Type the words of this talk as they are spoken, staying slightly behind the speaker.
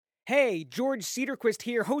Hey, George Cedarquist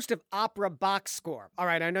here, host of Opera Box Score. All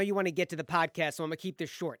right, I know you want to get to the podcast, so I'm going to keep this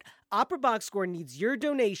short. Opera Box Score needs your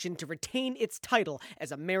donation to retain its title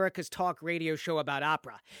as America's talk radio show about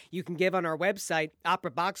opera. You can give on our website,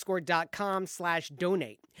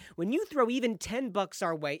 operaboxscore.com/donate. When you throw even $10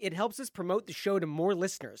 our way, it helps us promote the show to more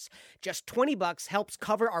listeners. Just $20 helps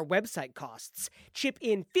cover our website costs. Chip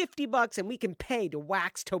in $50 and we can pay to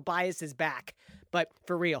wax Tobias's back. But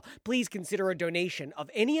for real, please consider a donation of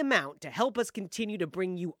any amount to help us continue to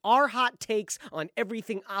bring you our hot takes on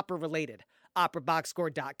everything opera-related.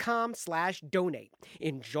 operaboxscore.com/donate.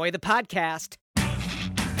 Enjoy the podcast.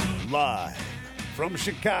 Live from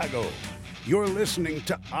Chicago, you're listening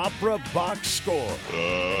to Opera Box Score.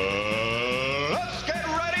 Let's get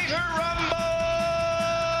ready to rumble!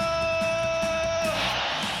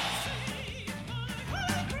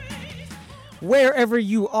 Wherever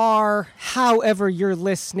you are, however you're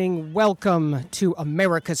listening, welcome to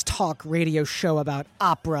America's talk radio show about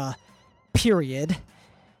opera, period.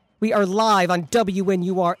 We are live on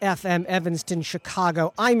WNUR-FM Evanston,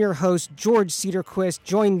 Chicago. I'm your host, George Cedarquist,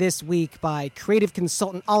 joined this week by creative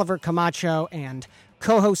consultant Oliver Camacho and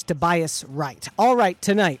co-host Tobias Wright. All right,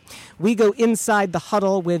 tonight we go inside the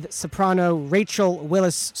huddle with soprano Rachel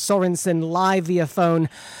Willis Sorensen live via phone,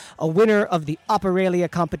 a winner of the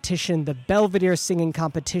Operalia competition, the Belvedere singing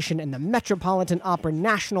competition, and the Metropolitan Opera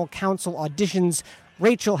National Council auditions.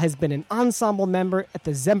 Rachel has been an ensemble member at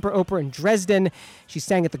the Semperoper in Dresden. She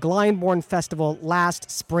sang at the Glyndebourne Festival last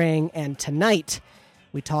spring, and tonight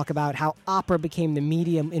we talk about how opera became the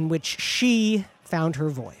medium in which she found her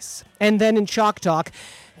voice. And then in Chalk Talk,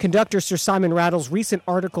 conductor Sir Simon Rattle's recent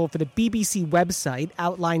article for the BBC website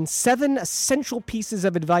outlined 7 essential pieces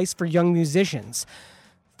of advice for young musicians.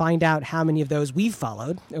 Find out how many of those we've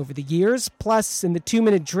followed over the years. Plus, in the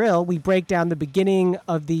 2-minute drill, we break down the beginning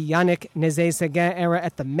of the Yannick Nézet-Séguin era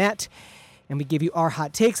at the Met, and we give you our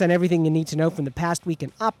hot takes on everything you need to know from the past week in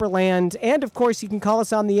Operaland. And, of course, you can call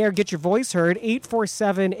us on the air, get your voice heard.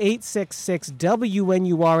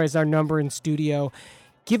 847-866-WNUR is our number in studio.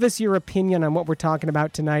 Give us your opinion on what we're talking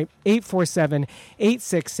about tonight.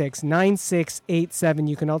 847-866-9687.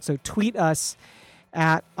 You can also tweet us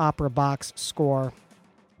at Opera Box Score.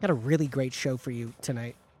 Got a really great show for you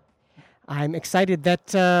tonight. I'm excited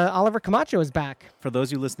that Oliver Camacho is back. For those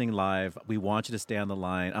of you listening live, we want you to stay on the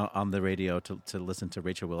line, on the radio, to listen to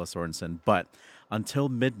Rachel Willis Sorensen. But until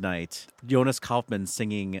midnight, Jonas Kaufmann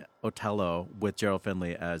singing Otello with Gerald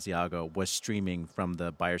Finley as Iago was streaming from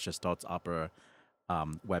the Bayerische Staatsopera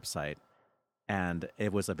website. And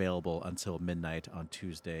it was available until midnight on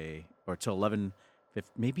Tuesday, or till 11,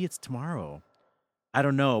 maybe it's tomorrow. I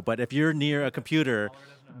don't know, but if you're near a computer,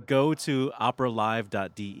 go to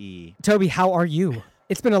operalive.de. Toby, how are you?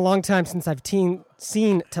 It's been a long time since I've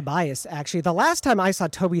seen Tobias, actually. The last time I saw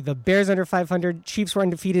Toby, the Bears under 500, Chiefs were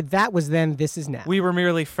undefeated. That was then, this is now. We were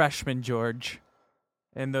merely freshmen, George,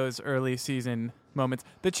 in those early season moments.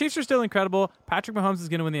 The Chiefs are still incredible. Patrick Mahomes is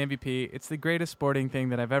going to win the MVP. It's the greatest sporting thing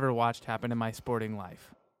that I've ever watched happen in my sporting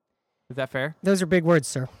life. Is that fair? Those are big words,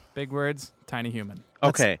 sir. Big words, tiny human.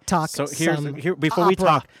 Okay, so before we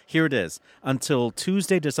talk, here it is. Until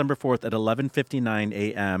Tuesday, December 4th at 11:59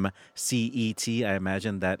 a.m. CET. I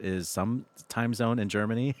imagine that is some time zone in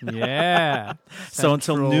Germany. Yeah. So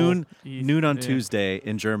until noon on Tuesday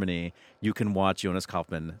in Germany, you can watch Jonas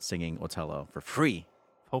Kaufmann singing Otello for free.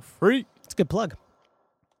 For free. It's a good plug.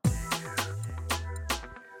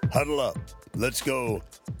 Huddle up. Let's go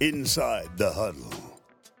inside the huddle.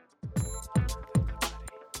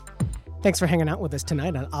 Thanks for hanging out with us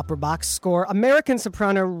tonight on Opera Box Score. American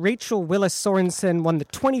soprano Rachel Willis Sorensen won the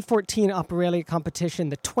 2014 Operalia competition,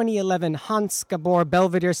 the 2011 Hans Gabor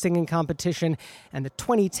Belvedere singing competition, and the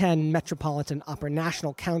 2010 Metropolitan Opera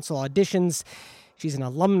National Council auditions. She's an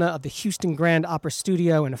alumna of the Houston Grand Opera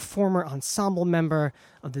Studio and a former ensemble member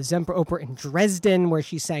of the Semperoper in Dresden, where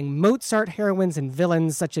she sang Mozart heroines and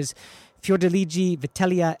villains such as Fiordiligi,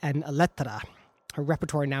 Vitellia, and Elettra. Her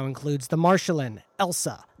repertoire now includes the Marschallin,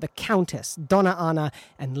 Elsa, the Countess, Donna Anna,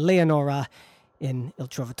 and Leonora in Il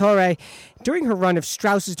Trovatore. During her run of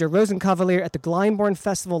Strauss's Der Rosenkavalier at the Glyndebourne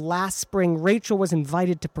Festival last spring, Rachel was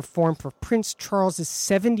invited to perform for Prince Charles's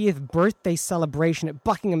 70th birthday celebration at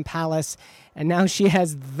Buckingham Palace, and now she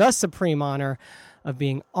has the supreme honor of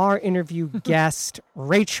being our interview guest.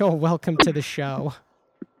 Rachel, welcome to the show.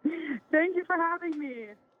 Thank you for having me.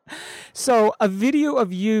 So, a video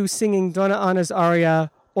of you singing Donna Anna's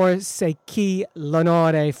aria, Or Se Chi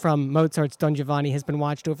L'Onore from Mozart's Don Giovanni, has been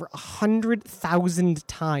watched over 100,000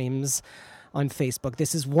 times on Facebook.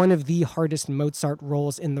 This is one of the hardest Mozart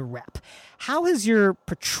roles in the rep. How has your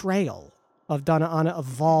portrayal of Donna Anna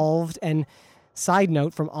evolved, and Side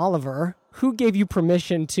note from Oliver, who gave you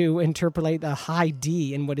permission to interpolate a high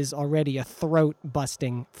D in what is already a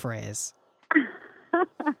throat-busting phrase?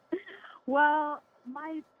 Well,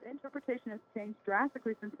 my interpretation has changed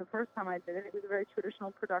drastically since the first time I did it. It was a very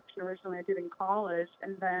traditional production originally I did in college,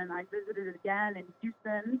 and then I visited it again in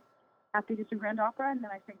Houston at the Houston Grand Opera, and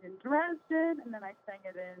then I sang it in Dresden, and then I sang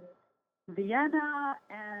it in Vienna,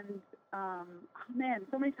 and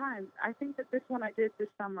so many times. I think that this one I did this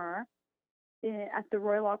summer at the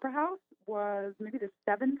Royal Opera House was maybe the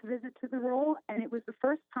 7th visit to the role, and it was the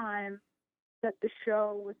first time that the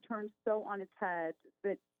show was turned so on its head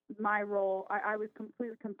that my role, I was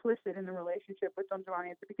completely complicit in the relationship with Don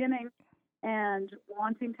Giovanni at the beginning and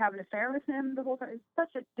wanting to have an affair with him the whole time. It's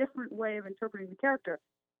such a different way of interpreting the character.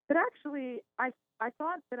 But actually, I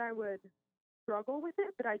thought that I would struggle with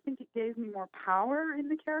it, but I think it gave me more power in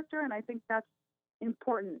the character, and I think that's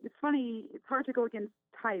important. It's funny, it's hard to go against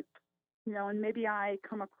type, and maybe I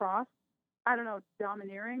come across, I don't know,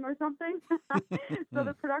 domineering or something. So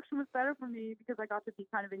the production was better for me because I got to be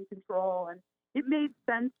kind of in control, and it made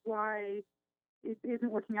sense why it isn't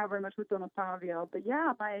working out very much with Don Ottavio. But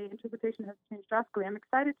yeah, my interpretation has changed drastically. I'm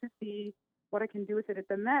excited to see what I can do with it at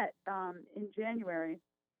the Met in January.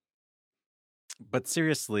 But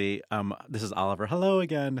seriously, this is Oliver. Hello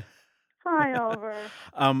again. Hi, Oliver.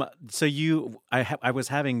 So I was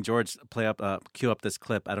having George cue up this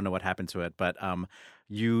clip. I don't know what happened to it, but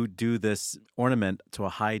you do this ornament to a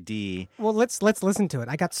high D. Well, let's listen to it.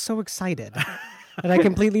 I got so excited. And I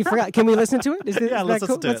completely forgot. Can we listen to it? Let's cool?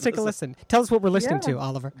 listen to Let's it. take a listen. Tell us what we're listening to,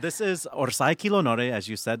 Oliver. This is Orsai Chi l'onore, as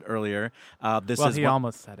you said earlier. He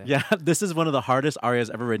almost said it. Yeah, this is one of the hardest arias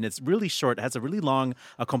ever written. It's really short. It has a really long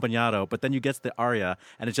accompagnato, but then you get to the aria,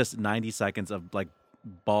 and it's just 90 seconds of like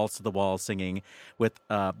balls to the wall singing with this.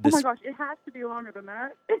 Oh my gosh, it has to be longer than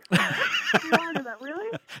that. It has to be longer than that,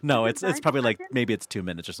 really? No, it's probably like maybe it's 2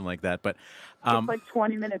 minutes or something like that. But it's like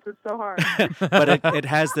 20 minutes. It's so hard. But it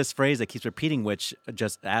has this phrase that keeps repeating, which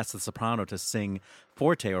just asks the soprano to sing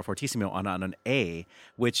forte or fortissimo on an A,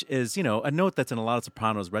 which is a note that's in a lot of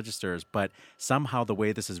sopranos registers. But somehow the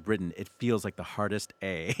way this is written, it feels like the hardest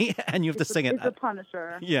A, and you have to sing it. It's a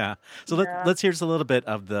punisher. Yeah. So let's hear just a little bit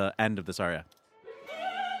of the end of this aria.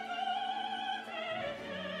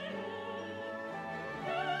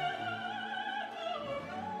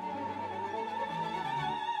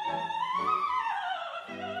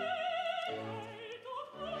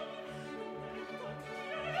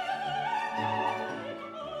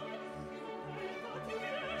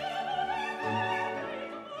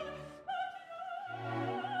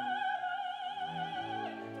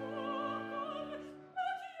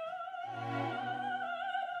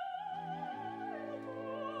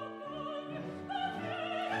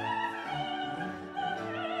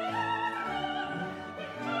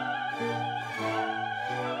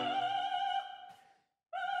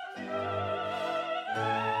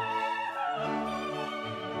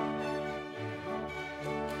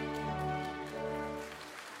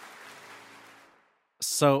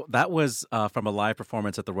 So that was from a live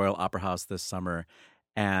performance at the Royal Opera House this summer.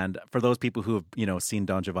 And for those people who have, seen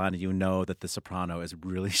Don Giovanni, you know that the soprano is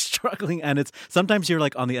really struggling. And it's sometimes you're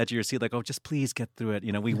like on the edge of your seat, like, oh, just please get through it.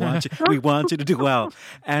 We want you to do well.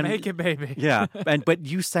 And make it, baby. Yeah. But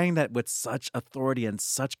you sang that with such authority and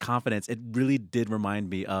such confidence. It really did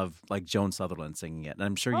remind me of like Joan Sutherland singing it. And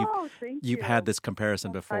I'm sure you've had this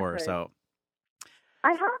comparison before. So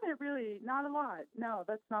I haven't really, not a lot. No,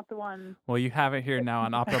 that's not the one. Well, you have it here now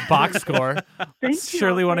on Opera Box Score. It's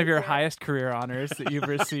surely one of your highest career honors that you've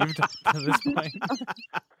received to this point.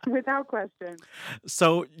 Without question.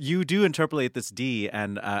 So you do interpolate this D,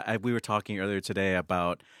 and we were talking earlier today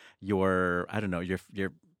about your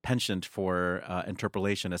penchant for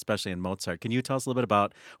interpolation, especially in Mozart. Can you tell us a little bit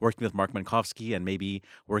about working with Mark Minkowski and maybe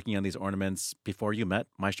working on these ornaments before you met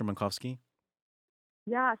Maestro Minkowski?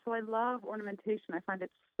 Yeah, so I love ornamentation. I find it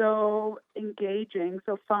so engaging,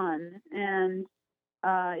 so fun, and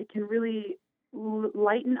it can really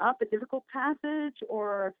lighten up a difficult passage,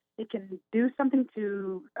 or it can do something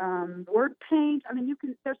to word paint. I mean,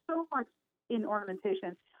 there's so much in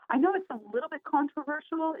ornamentation. I know it's a little bit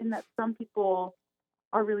controversial in that some people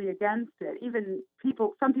are really against it.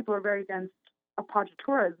 Some people are very against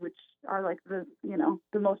appoggiaturas, which are like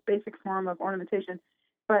the most basic form of ornamentation.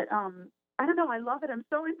 But I don't know. I love it. I'm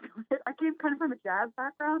so into it. I came kind of from a jazz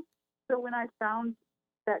background, so when I found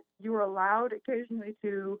that you were allowed occasionally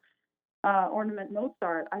to ornament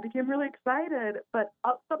Mozart, I became really excited. But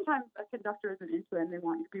sometimes a conductor isn't into it, and they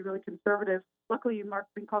want you to be really conservative. Luckily, Mark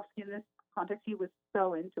Minkowski in this context, he was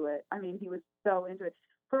so into it. I mean, he was so into it.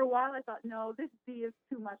 For a while, I thought, no, this D is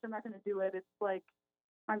too much. I'm not going to do it. It's like,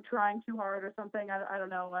 I'm trying too hard or something. I don't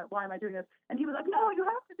know. Why am I doing this? And he was like, no, you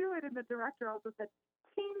have to do it. And the director also said,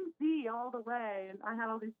 Team Z all the way. And I had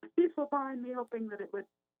all these people behind me hoping that it would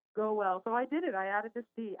go well. So I did it. I added this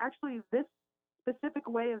D. Actually, this specific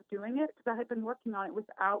way of doing it, because I had been working on it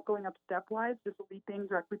without going up stepwise, just leaping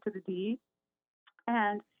directly to the D.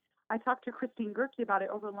 And I talked to Christine Gerke about it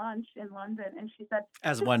over lunch in London, and she said,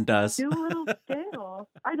 as one does. Do a little scale.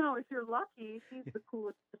 I know, if you're lucky, she's the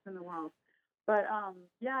coolest person in the world. But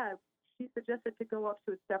yeah, she suggested to go up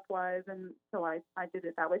to it stepwise, and so I did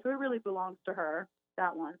it that way. So it really belongs to her,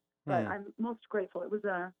 that one. But I'm most grateful. It was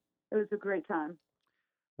a great time.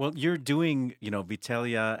 Well, you're doing,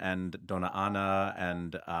 Vitellia and Donna Anna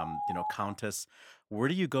and, Countess. Where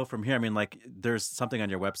do you go from here? I mean, like, there's something on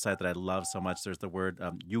your website that I love so much. There's the word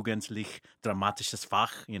Jugendlich Dramatisches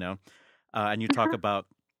Fach, and you talk about,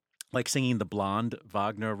 like, singing the blonde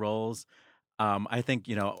Wagner roles. I think,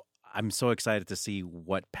 I'm so excited to see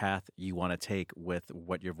what path you want to take with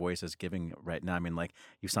what your voice is giving right now. I mean, like,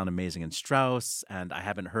 you sound amazing in Strauss, and I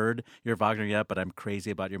haven't heard your Wagner yet, but I'm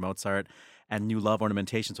crazy about your Mozart, and you love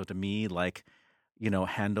ornamentation. So to me, like,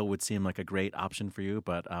 Handel would seem like a great option for you,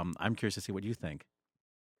 but I'm curious to see what you think.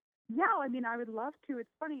 Yeah, I mean, I would love to.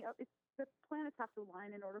 It's funny. The planets have to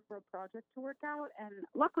align in order for a project to work out, and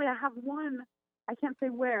luckily I have one. I can't say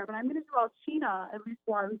where, but I'm going to do Alcina at least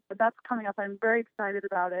once, but that's coming up. I'm very excited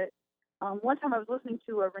about it. One time I was listening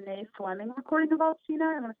to a Renee Fleming recording of Alcina.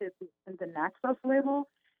 I want to say it's in the Naxos label.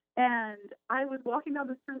 And I was walking down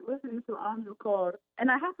the street listening to Amio Cor,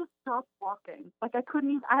 and I had to stop walking. Like, I couldn't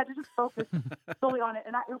even, I had to just focus solely on it.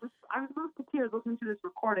 And I was moved to tears listening to this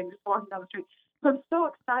recording, just walking down the street. So I'm so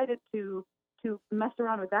excited to mess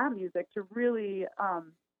around with that music, to really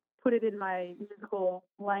put it in my musical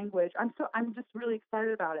language. I'm just really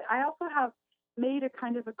excited about it. I also have made a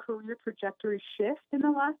kind of a career trajectory shift in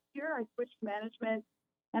the last year. I switched management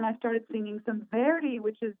and I started singing some Verdi,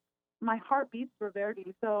 which is, my heart beats for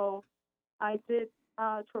Verdi. So I did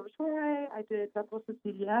Trovatore, I did Beppo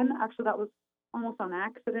Sicilienne. Actually, that was almost on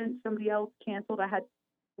accident. Somebody else canceled. I had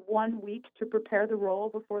 1 week to prepare the role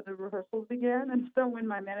before the rehearsals began. And so when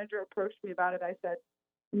my manager approached me about it, I said,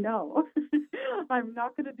 no, I'm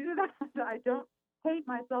not going to do that. I don't hate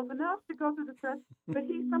myself enough to go through the stress. But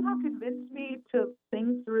he somehow convinced me to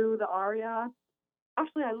sing through the aria.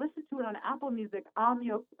 Actually, I listened to it on Apple Music.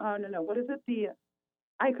 What is it?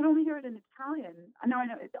 I could only hear it in Italian. No, I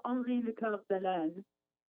know. It's Henri Le Coeur d'Hélène.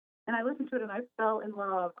 And I listened to it and I fell in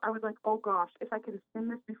love. I was like, oh gosh, if I can sing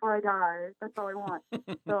this before I die, that's all I want.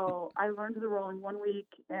 So I learned the role in 1 week,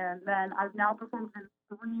 and then I've now performed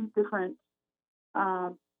in 3 different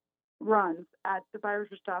runs at the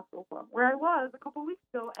Bayerische Staatsoper, where I was a couple of weeks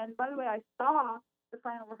ago. And by the way, I saw the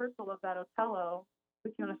final rehearsal of that Otello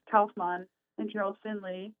with Jonas Kaufmann and Gerald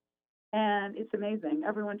Finley, and it's amazing.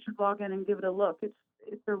 Everyone should log in and give it a look.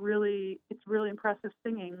 It's really impressive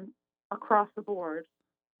singing across the board.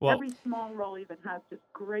 Well, every small role even has just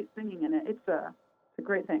great singing in it. It's a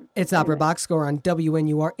great thing. It's Opera Box Score on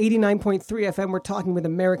WNUR 89.3 FM. We're talking with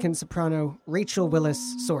American soprano Rachel Willis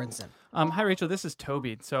Sorensen. Hi, Rachel. This is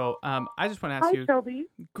Toby. So I just want to ask you. Hi, Toby.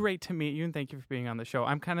 Great to meet you, and thank you for being on the show.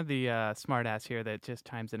 I'm kind of the smart ass here that just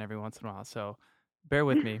chimes in every once in a while, so bear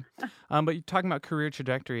with me. But you're talking about career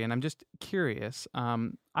trajectory, and I'm just curious.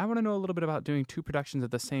 I want to know a little bit about doing 2 productions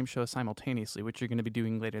of the same show simultaneously, which you're going to be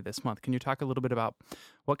doing later this month. Can you talk a little bit about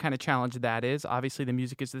what kind of challenge that is? Obviously, the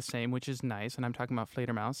music is the same, which is nice, and I'm talking about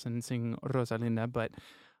Fledermaus and singing Rosalinda. But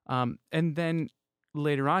and then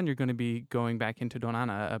later on, you're going to be going back into Donna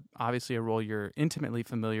Anna, obviously a role you're intimately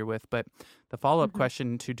familiar with. But the follow-up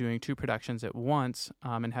question to doing 2 productions at once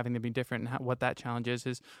and having them be different, and what that challenge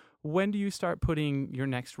is when do you start putting your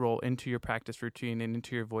next role into your practice routine and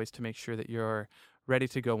into your voice to make sure that you're ready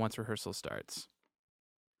to go once rehearsal starts?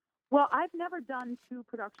 Well, I've never done 2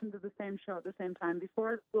 productions of the same show at the same time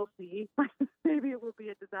before. We'll see. Maybe it will be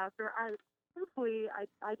a disaster. Hopefully,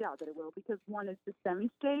 I doubt that it will, because one is the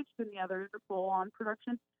semi-staged and the other is a full-on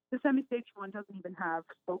production. The semi-staged one doesn't even have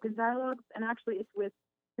spoken dialogues, and actually it's with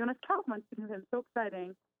Jonas Kaufmann, because I'm so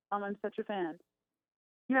exciting. I'm such a fan.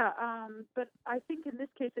 Yeah, but I think in this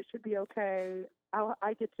case it should be okay.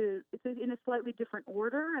 It's in a slightly different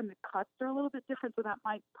order, and the cuts are a little bit different, so that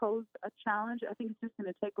might pose a challenge. I think it's just going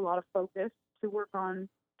to take a lot of focus to work on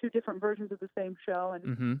 2 different versions of the same show,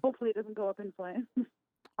 and hopefully it doesn't go up in flames.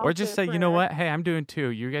 Or just say, you know what? Hey, I'm doing 2.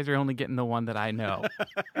 You guys are only getting the one that I know.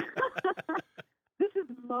 This is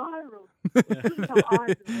my role. This is how I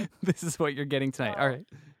do it. This is what you're getting tonight. All right.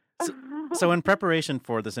 So in preparation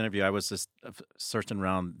for this interview, I was just searching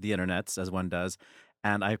around the internets, as one does,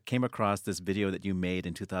 And I came across this video that you made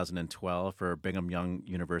in 2012 for Brigham Young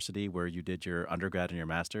University where you did your undergrad and your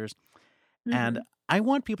master's. Mm-hmm. And I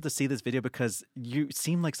want people to see this video because you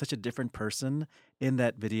seem like such a different person in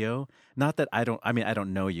that video. Not that I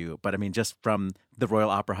don't know you, but I mean, just from the Royal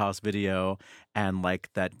Opera House video and like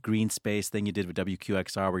that green space thing you did with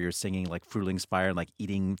WQXR where you're singing like Frühling's Fire and like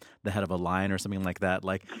eating the head of a lion or something like that.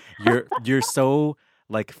 Like you're so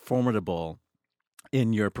like formidable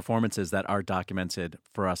in your performances that are documented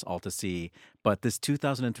for us all to see. But this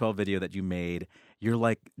 2012 video that you made, you're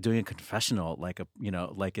like doing a confessional, like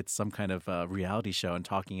like it's some kind of reality show and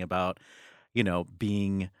talking about,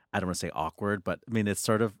 being, I don't want to say awkward, but I mean, it's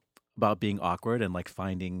sort of about being awkward and like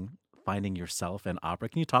finding yourself in opera.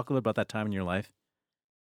 Can you talk a little about that time in your life?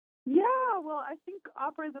 Yeah, well, I think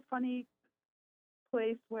opera is a funny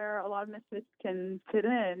place where a lot of misfits can fit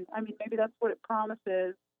in. I mean, maybe that's what it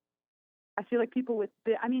promises. I feel like people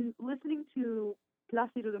listening to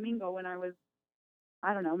Plácido Domingo when I was,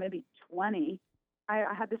 I don't know, maybe 20,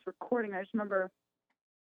 I had this recording. I just remember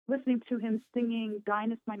listening to him singing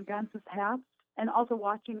Deines mein ganzes Herz and also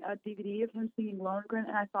watching a DVD of him singing Lohengrin,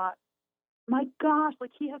 and I thought, my gosh,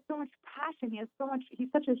 like he has so much passion. He's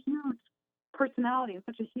such a huge personality and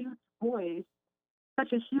such a huge voice,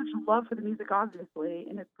 such a huge love for the music, obviously,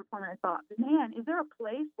 in his performance. I thought, man, is there a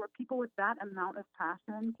place where people with that amount of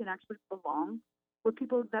passion can actually belong? Where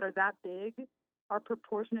people that are that big are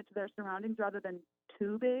proportionate to their surroundings rather than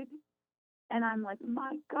too big? And I'm like,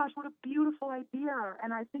 my gosh, what a beautiful idea.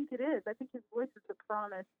 And I think it is. I think his voice is the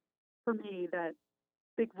promise for me that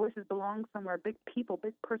big voices belong somewhere, big people,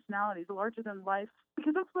 big personalities, larger than life,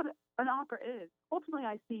 because that's what an opera is. Ultimately,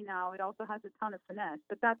 I see now it also has a ton of finesse,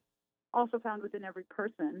 but that's also found within every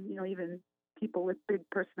person, even people with big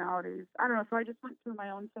personalities. I don't know. So I just went through my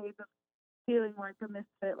own phase of feeling like a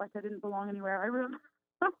misfit, like I didn't belong anywhere. I remember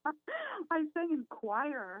I sang in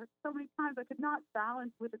choir so many times. I could not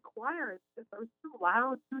balance with a choir. It's just, I was too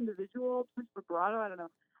loud, too individual, too vibrato. I don't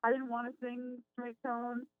know. I didn't want to sing straight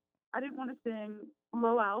tone. I didn't want to sing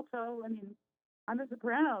low alto. I mean, I'm a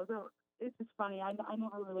soprano, so it's just funny. I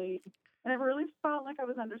never really felt like I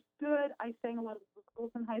was understood. I sang a lot of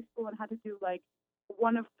musicals in high school and had to do like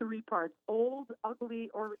one of three parts: old,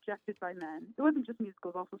 ugly, or rejected by men. It wasn't just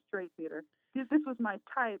musicals, also straight theater. Because this was my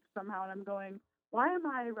type somehow, and I'm going, why am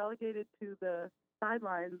I relegated to the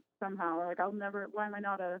sidelines somehow? Like why am I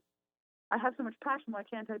not I have so much passion, why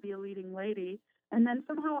can't I be a leading lady? And then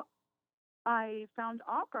somehow I found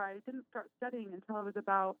opera. I didn't start studying until I was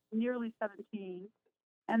about nearly 17.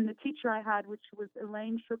 And the teacher I had, which was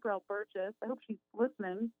Elaine Shripperell Burgess, I hope she's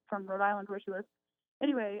listening, from Rhode Island where she lives.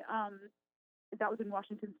 Anyway, that was in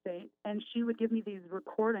Washington State. And she would give me these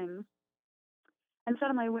recordings. And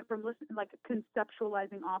suddenly I went from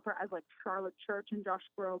conceptualizing opera as like Charlotte Church and Josh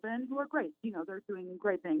Groban, who are great. They're doing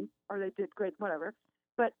great things, or they did great, whatever.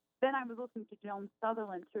 But then I was listening to Joan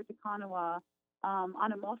Sutherland, Tirti Kanawa,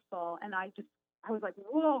 Anna Mossel, and I was like,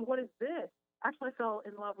 whoa, what is this? Actually, I fell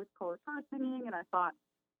in love with coloratura singing, and I thought,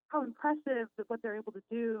 how impressive that what they're able to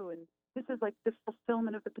do, and this is like the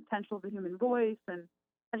fulfillment of the potential of the human voice, and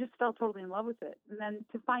I just fell totally in love with it. And then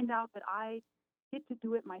to find out that I get to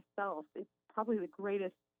do it myself, it's probably the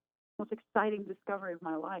greatest, most exciting discovery of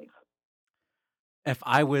my life. If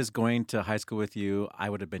I was going to high school with you, I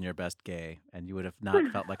would have been your best gay, and you would have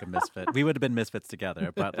not felt like a misfit. We would have been misfits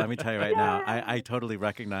together. But let me tell you right now, I totally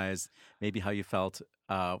recognize maybe how you felt,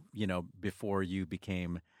 before you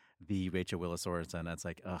became the Rachel Willis Sorensen. It's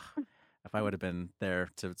like, ugh, if I would have been there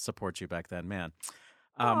to support you back then, man.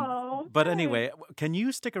 But anyway, can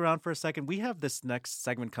you stick around for a second? We have this next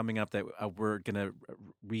segment coming up that we're going to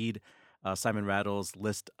read Simon Rattle's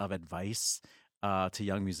list of advice to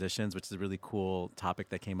young musicians, which is a really cool topic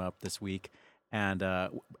that came up this week. And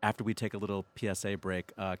after we take a little PSA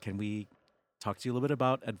break, can we talk to you a little bit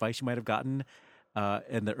about advice you might have gotten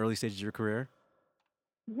in the early stages of your career?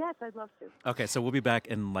 Yes, I'd love to. Okay, so we'll be back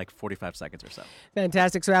in like 45 seconds or so.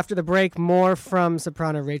 Fantastic. So after the break, more from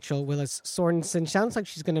soprano Rachel Willis Sorensen. Sounds like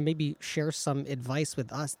she's going to maybe share some advice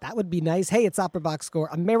with us. That would be nice. Hey, it's Opera Box Score,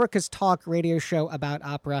 America's talk radio show about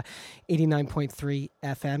opera, 89.3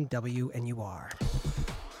 FM WNUR.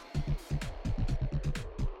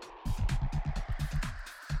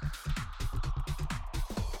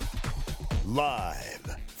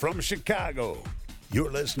 Live from Chicago, you're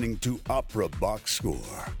listening to Opera Box Score.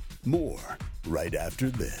 More right after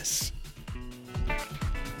this.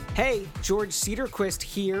 Hey, George Cedarquist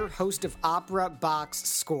here, host of Opera Box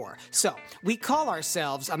Score. So, we call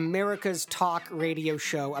ourselves America's talk radio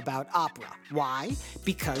show about opera. Why?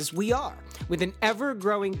 Because we are. With an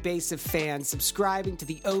ever-growing base of fans subscribing to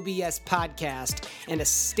the OBS podcast and a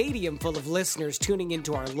stadium full of listeners tuning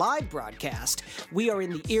into our live broadcast, we are in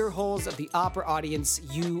the ear holes of the opera audience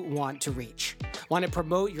you want to reach. Want to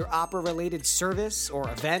promote your opera-related service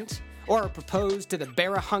or event? Or propose to the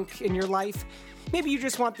barahunk in your life? Maybe you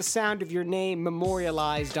just want the sound of your name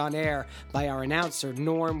memorialized on air by our announcer,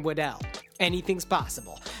 Norm Waddell. Anything's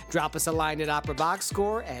possible. Drop us a line at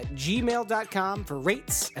operaboxscore@gmail.com for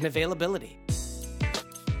rates and availability.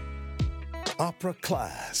 Opera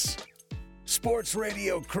class. Sports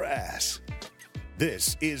radio crass.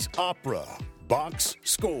 This is Opera Box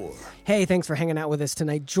Score. Hey, thanks for hanging out with us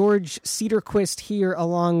tonight. George Cedarquist here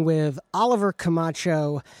along with Oliver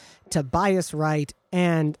Camacho, Tobias Wright,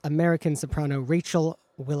 and American soprano Rachel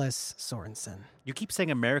Willis Sorensen. You keep saying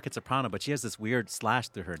American soprano, but she has this weird slash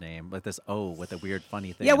through her name, like this O with a weird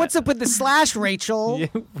funny thing. Yeah, what's up with the slash, Rachel?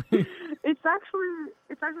 It's actually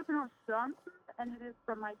pronounced Johnson, and it is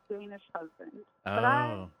from my Danish husband. But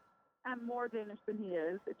I am more Danish than he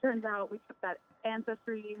is. It turns out we took that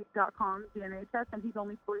Ancestry.com DNA test, and he's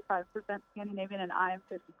only 45% Scandinavian, and I am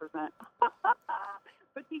 50%.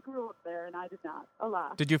 But he grew up there, and I did not.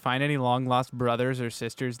 Alas. Did you find any long-lost brothers or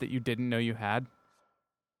sisters that you didn't know you had?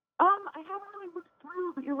 I haven't really looked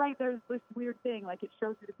through, but you're right. There's this weird thing, like it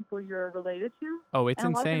shows you the people you're related to. Oh, it's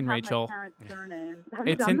and insane, a lot of them Rachel. have my parents' surnames. Have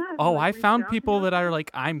you done that? Oh, Like, I reached found out to people them? that are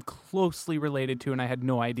like I'm closely related to, and I had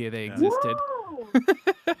no idea they existed. Whoa!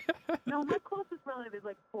 No, my closest relative is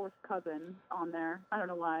like fourth cousin on there. I don't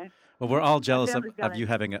know why. Well, we're all jealous family's got of you it.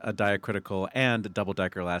 having a diacritical and a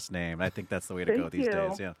double-decker last name. I think that's the way to go Thank these you.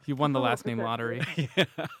 days. Yeah. You won the Oh, last name exactly. lottery.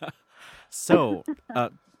 So,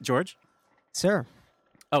 George? Sir.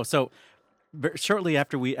 Oh, so shortly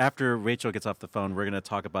after Rachel gets off the phone, we're going to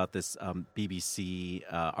talk about this BBC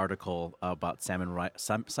article about Simon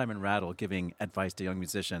Rattle giving advice to young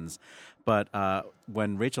musicians. But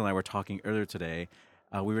when Rachel and I were talking earlier today,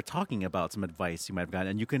 we were talking about some advice you might have gotten,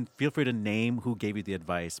 and you can feel free to name who gave you the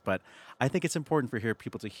advice. But I think it's important for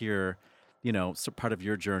people to hear, part of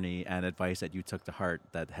your journey and advice that you took to heart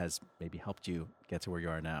that has maybe helped you get to where you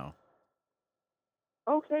are now.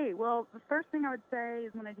 Okay, well, the first thing I would say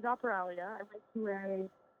is when I did Operalia, I went to a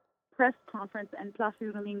press conference, and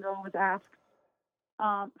Plácido Domingo was asked.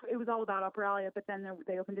 It was all about Operalia, but then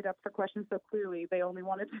they opened it up for questions, so clearly they only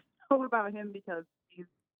wanted to know about him because he's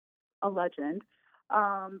a legend.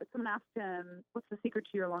 But someone asked him, what's the secret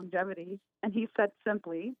to your longevity? And he said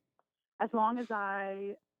simply, as long as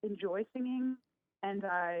I enjoy singing and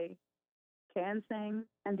I can sing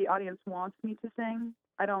and the audience wants me to sing,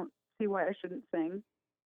 I don't see why I shouldn't sing.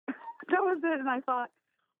 That was it. And I thought,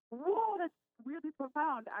 whoa, that's really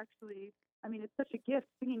profound, actually. I mean, it's such a gift.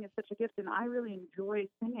 Singing is such a gift, and I really enjoy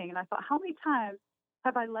singing. And I thought, how many times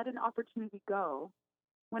have I let an opportunity go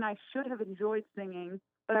when I should have enjoyed singing,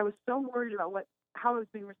 but I was so worried about how it was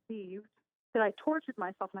being received that I tortured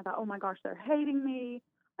myself, and I thought, oh my gosh, they're hating me.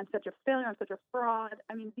 I'm such a failure. I'm such a fraud.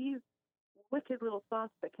 I mean, these wicked little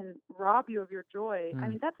thoughts that can rob you of your joy. I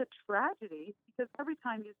mean, that's a tragedy because every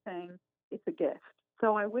time you sing, it's a gift.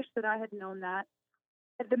 So I wish that I had known that.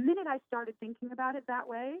 At the minute I started thinking about it that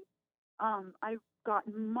way, I got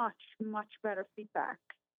much, much better feedback.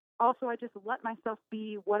 Also, I just let myself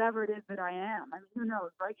be whatever it is that I am. I mean, who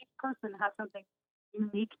knows, right? Each person has something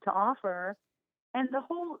unique to offer. And the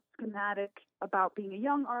whole schematic about being a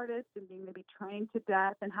young artist and being maybe trained to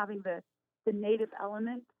death and having the native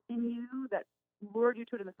element in you that lured you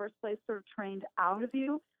to it in the first place sort of trained out of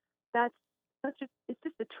you, it's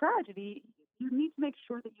just a tragedy. You need to make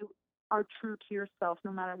sure that you are true to yourself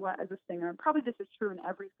no matter what as a singer. And probably this is true in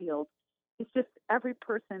every field. It's just every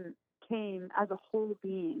person came as a whole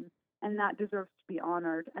being, and that deserves to be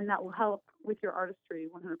honored, and that will help with your artistry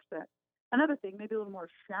 100%. Another thing, maybe a little more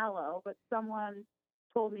shallow, but someone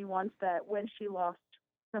told me once that when she lost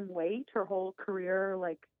some weight, her whole career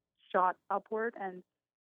shot upward, and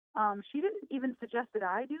she didn't even suggest that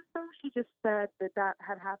I do so. She just said that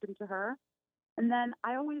had happened to her. And then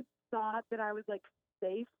I always thought that I was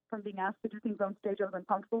safe from being asked to do things on stage I was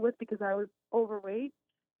uncomfortable with because I was overweight.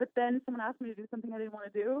 But then someone asked me to do something I didn't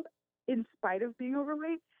want to do in spite of being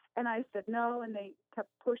overweight. And I said no, and they kept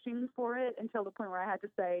pushing for it until the point where I had to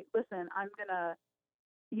say, listen,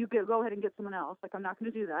 go ahead and get someone else. I'm not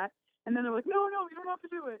going to do that. And then they're like, no, you don't have to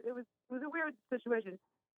do it. It was a weird situation.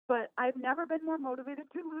 But I've never been more motivated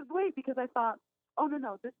to lose weight because I thought, oh,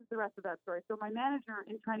 no, this is the rest of that story. So my manager,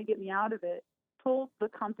 in trying to get me out of it, told the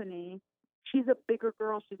company, she's a bigger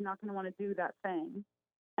girl. She's not going to want to do that thing.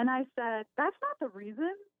 And I said, that's not the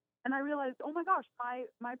reason. And I realized, oh my gosh,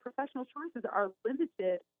 my professional choices are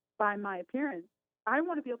limited by my appearance. I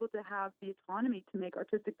want to be able to have the autonomy to make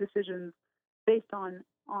artistic decisions based on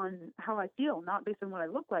how I feel, not based on what I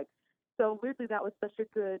look like. So weirdly, that was such a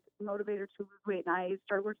good motivator to lose weight. And I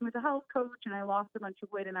started working with a health coach, and I lost a bunch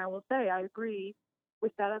of weight. And I will say, I agree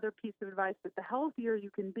with that other piece of advice that the healthier you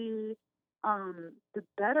can be, the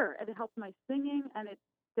better. And it helped my singing, and it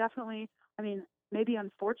definitely, I mean, maybe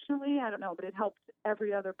unfortunately, I don't know, but it helped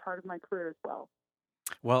every other part of my career as well.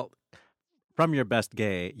 Well, from your best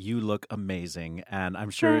gay, you look amazing, and I'm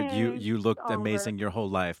sure you looked amazing your whole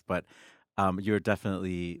life, but you're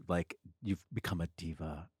definitely like, you've become a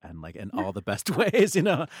diva, and like in all the best ways, you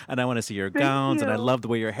know. And I want to see your gowns, and I love the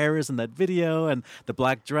way your hair is in that video, and the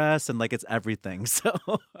black dress, and like it's everything. So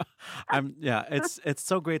it's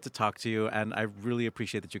so great to talk to you, and I really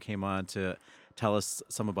appreciate that you came on to tell us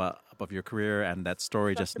some about your career and that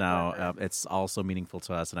story just now. It's also meaningful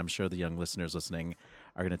to us, and I'm sure the young listeners listening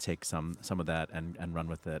are going to take some of that and run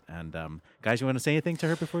with it. And guys, you want to say anything to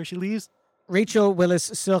her before she leaves? Rachel Willis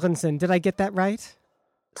Sorensen. Did I get that right?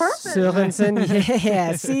 Perfect. Sorensen.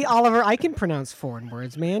 Yeah. See, Oliver, I can pronounce foreign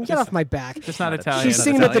words, man. Get off my back. Just not Italian. She's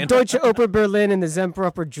singing at the Deutsche Oper Berlin and the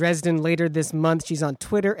Semperoper Dresden later this month. She's on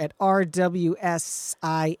Twitter at RWSING,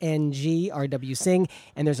 RWSing,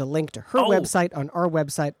 and there's a link to her website on our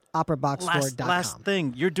website, operaboxstore.com. Last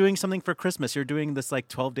thing, you're doing something for Christmas. You're doing this like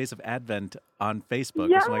 12 Days of Advent on Facebook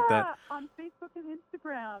or something like that. On Facebook and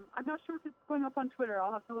Instagram. I'm not sure if it's going up on Twitter.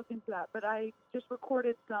 I'll have to look into that. But I just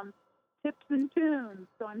recorded some tips and tunes.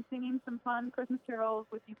 So I'm singing some fun Christmas carols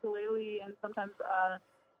with ukulele and sometimes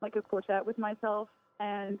like a quartet with myself.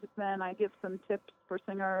 And then I give some tips for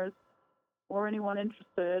singers or anyone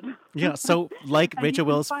interested. Yeah, so like Rachel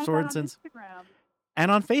Willis Sorensen's.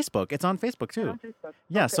 And on Facebook. It's on Facebook, too.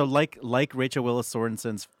 Yeah, okay. So like Rachel Willis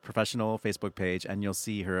Sorensen's professional Facebook page, and you'll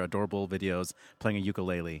see her adorable videos playing a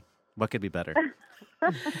ukulele. What could be better?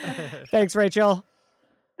 Thanks, Rachel.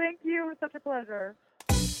 Thank you. It was such a pleasure.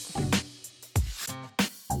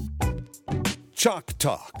 Chalk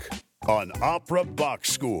Talk on Opera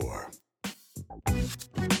Box Score.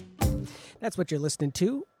 That's what you're listening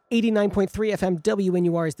to. 89.3 FM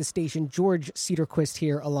WNUR is the station. George Cedarquist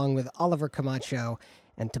here, along with Oliver Camacho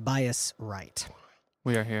and Tobias Wright.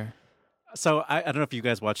 We are here. So I don't know if you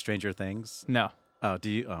guys watch Stranger Things. No. Oh,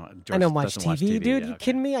 do you? George I don't watch TV, dude. You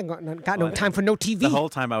kidding me? I got no time for no TV. The whole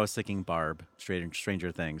time I was thinking Barb,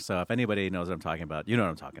 Stranger Things. So if anybody knows what I'm talking about, you know what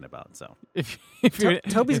I'm talking about. So if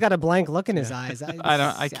Toby's got a blank look in his eyes. I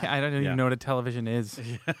don't even know what a television is.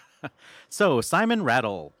 So Simon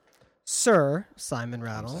Rattle. Sir Simon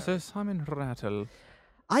Rattle. Sir Simon Rattle.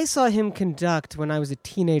 I saw him conduct when I was a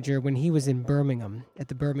teenager when he was in Birmingham at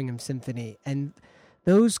the Birmingham Symphony. And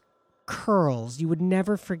those curls, you would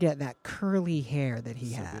never forget that curly hair that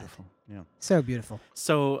he had. Beautiful. Yeah. So beautiful.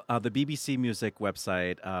 So the BBC Music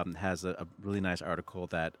website has a really nice article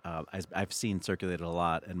that I've seen circulated a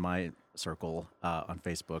lot in my circle on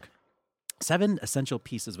Facebook. 7 essential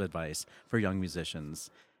pieces of advice for young musicians.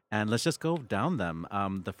 And let's just go down them.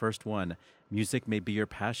 The first one, music may be your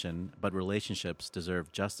passion, but relationships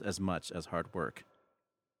deserve just as much as hard work.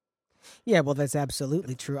 Yeah, well, that's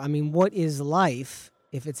absolutely true. I mean, what is life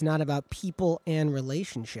if it's not about people and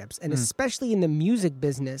relationships? And especially in the music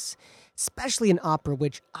business, especially in opera,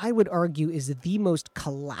 which I would argue is the most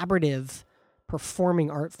collaborative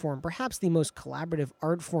performing art form, perhaps the most collaborative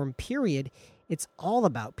art form, period. It's all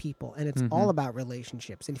about people, and it's all about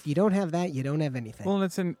relationships. And if you don't have that, you don't have anything. Well,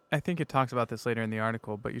 I think it talks about this later in the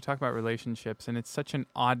article, but you talk about relationships, and it's such an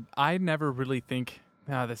odd... I never really think,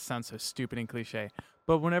 this sounds so stupid and cliche,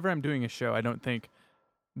 but whenever I'm doing a show, I don't think,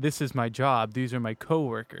 this is my job, these are my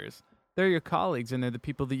coworkers. They're your colleagues, and they're the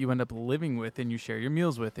people that you end up living with and you share your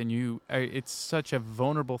meals with. And it's such a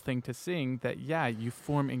vulnerable thing to sing that, you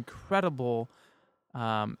form incredibly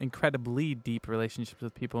deep relationships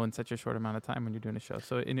with people in such a short amount of time when you're doing a show.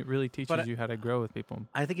 So, and it really teaches you how to grow with people.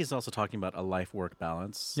 I think he's also talking about a life-work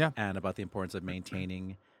balance, and about the importance of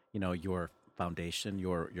maintaining, your foundation,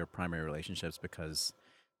 your primary relationships, because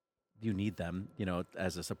you need them,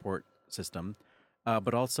 as a support system.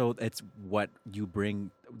 But also, it's what you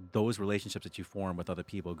bring, those relationships that you form with other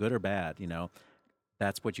people, good or bad,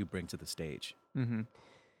 that's what you bring to the stage. Mm-hmm.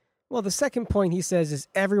 Well, the second point he says is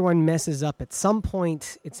everyone messes up at some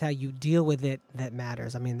point. It's how you deal with it that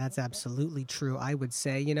matters. I mean, that's absolutely true. I would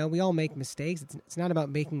say, we all make mistakes. It's not about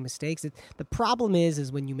making mistakes. The problem is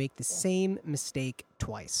when you make the same mistake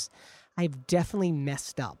twice. I've definitely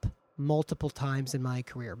messed up multiple times in my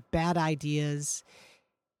career. Bad ideas,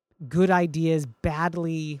 good ideas,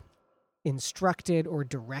 badly instructed or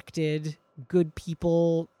directed, good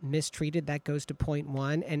people mistreated, that goes to point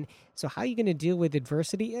one. And so how are you going to deal with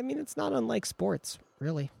adversity? I mean, it's not unlike sports,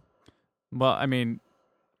 really. Well, I mean,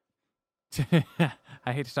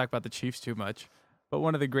 I hate to talk about the Chiefs too much, but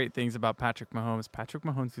one of the great things about Patrick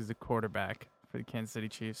Mahomes is the quarterback for the Kansas City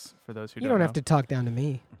Chiefs, for those who You don't know. have to talk down to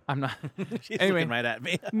me. I'm not. She's Anyway. looking right at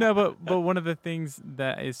me. No, but one of the things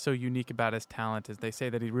that is so unique about his talent is they say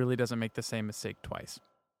that he really doesn't make the same mistake twice.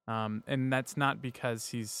 And that's not because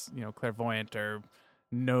he's, clairvoyant or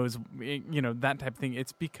knows, that type of thing.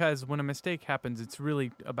 It's because when a mistake happens, it's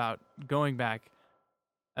really about going back,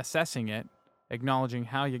 assessing it, acknowledging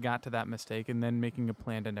how you got to that mistake, and then making a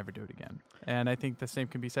plan to never do it again. And I think the same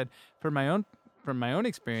can be said from my own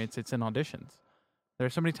experience. It's in auditions. There are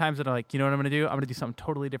so many times that I'm like, you know what I'm going to do? I'm going to do something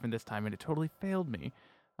totally different this time, and it totally failed me.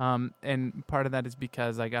 And part of that is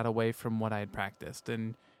because I got away from what I had practiced.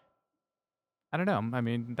 And I don't know. I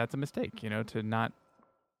mean, that's a mistake, to not.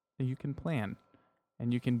 You can plan,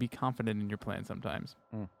 and you can be confident in your plan sometimes.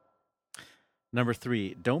 Number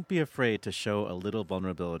 3, don't be afraid to show a little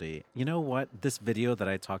vulnerability. You know what? This video that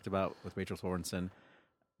I talked about with Rachel Willis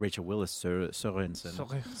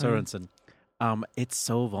Sorensen, it's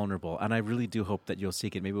so vulnerable, and I really do hope that you'll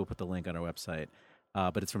seek it. Maybe we'll put the link on our website.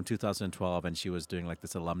 But it's from 2012, and she was doing like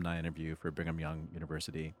this alumni interview for Brigham Young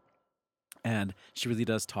University. And she really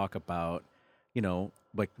does talk about,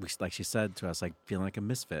 like she said to us, like feeling like a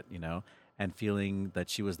misfit, and feeling that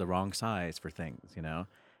she was the wrong size for things,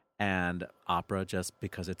 and opera, just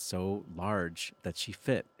because it's so large, that she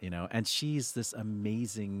fit, and she's this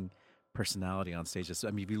amazing personality on stage. So,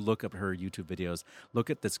 I mean, if you look up her YouTube videos, look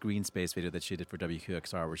at this green space video that she did for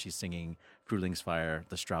WQXR where she's singing Frühlingsfeier,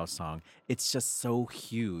 the Strauss song. It's just so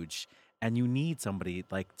huge, and you need somebody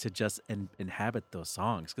like to just inhabit those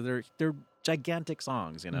songs because they're gigantic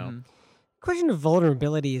songs, Mm-hmm. Question of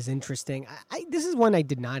vulnerability is interesting. This is one I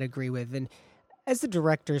did not agree with. And as the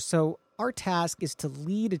director, so our task is to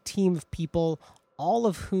lead a team of people, all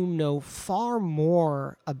of whom know far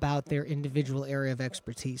more about their individual area of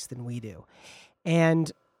expertise than we do.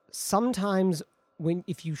 And sometimes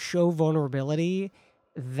if you show vulnerability,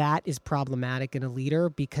 that is problematic in a leader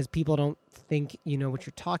because people don't think you know what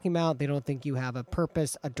you're talking about. They don't think you have a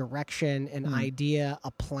purpose, a direction, an idea, a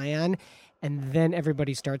plan. And then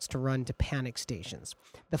everybody starts to run to panic stations.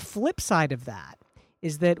 The flip side of that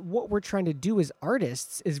is that what we're trying to do as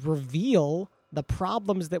artists is reveal the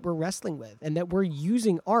problems that we're wrestling with and that we're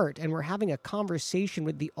using art and we're having a conversation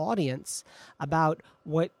with the audience about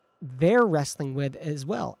what they're wrestling with as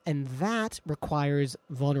well. And that requires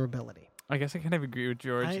vulnerability. I guess I kind of agree with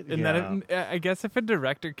George. Yeah. I guess if a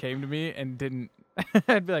director came to me and didn't,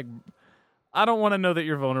 I'd be like, I don't want to know that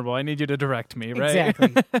you're vulnerable. I need you to direct me, right?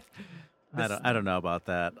 Exactly. I don't know about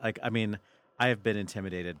that. Like, I mean, I have been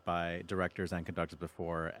intimidated by directors and conductors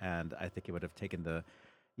before, and I think it would have taken the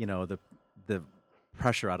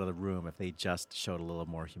pressure out of the room if they just showed a little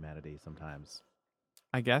more humanity sometimes.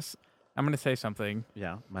 I guess I'm going to say something.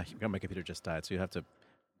 Yeah, my computer just died, so you have to. Do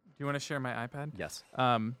you want to share my iPad? Yes.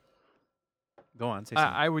 Go on. Say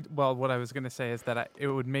something. I would. Well, what I was going to say is that it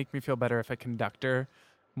would make me feel better if a conductor,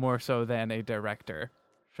 more so than a director,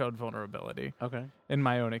 showed vulnerability. Okay. In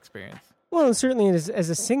my own experience. Well, and certainly as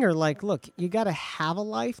a singer, like, look, you got to have a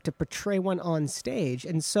life to portray one on stage.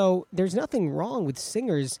 And so there's nothing wrong with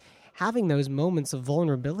singers having those moments of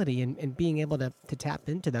vulnerability and being able to tap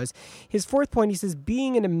into those. His fourth point, he says,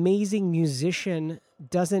 being an amazing musician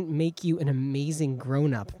doesn't make you an amazing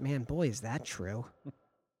grown-up. Man, boy, is that true.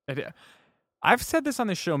 I've said this on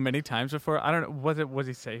the show many times before. I don't know. What does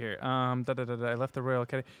he say here? I left the Royal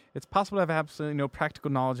Academy. It's possible to have absolutely no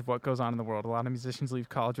practical knowledge of what goes on in the world. A lot of musicians leave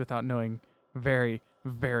college without knowing very,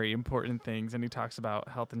 very important things. And he talks about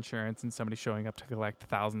health insurance and somebody showing up to collect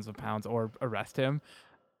thousands of pounds or arrest him.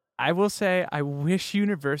 I will say I wish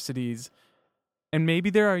universities, and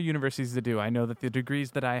maybe there are universities that do. I know that the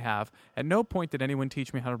degrees that I have, at no point did anyone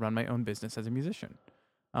teach me how to run my own business as a musician.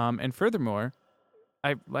 And furthermore,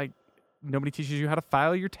 nobody teaches you how to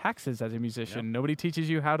file your taxes as a musician. Yep. Nobody teaches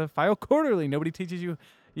you how to file quarterly. Nobody teaches you,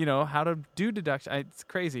 how to do deduction. It's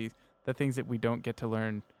crazy, the things that we don't get to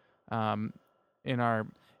learn in our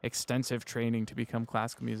extensive training to become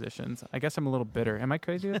classical musicians. I guess I'm a little bitter. Am I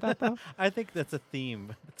crazy with that, though? I think that's a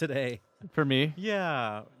theme today. For me?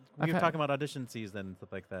 Yeah. we were talking about audition season and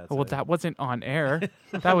stuff like that. Well, that wasn't on air.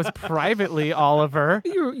 That was privately, Oliver.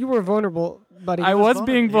 You were vulnerable, buddy. I was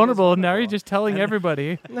being vulnerable. vulnerable. Now you're just telling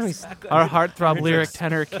everybody No, he's, our heartthrob lyric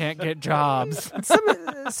tenor can't get jobs.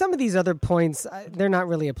 some of these other points, they're not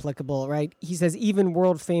really applicable, right? He says even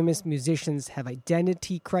world-famous musicians have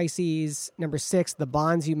identity crises. Number 6, the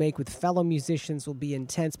bonds you make with fellow musicians will be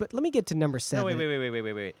intense. But let me get to number 7.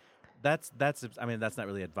 No, wait. That's I mean, that's not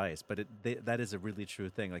really advice, but that is a really true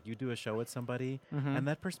thing. Like, you do a show with somebody, and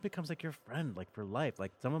that person becomes like your friend, like for life.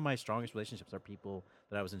 Like, some of my strongest relationships are people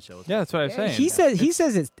that I was in shows Yeah, with. that's what I was saying. He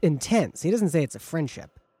says it's intense. He doesn't say it's a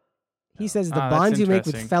friendship. He says the that's bonds you make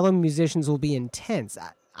with interesting. fellow musicians will be intense.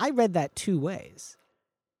 I read that 2 ways.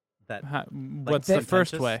 That What's the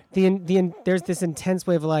first way? There's this intense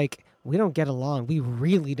way of like, we don't get along. We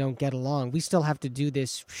really don't get along. We still have to do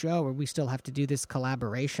this show, or we still have to do this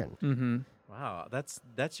collaboration. Mm-hmm. wow,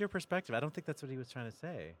 that's your perspective. I don't think that's what he was trying to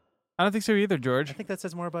say. I don't think so either, I George. think that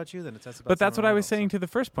says more about you than it says about. But that's what someone I was else. saying to the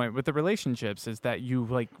first point with the relationships is that you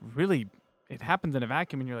like really it happens in a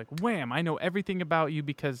vacuum and you're like, wham, I know everything about you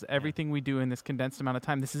because everything we do in this condensed amount of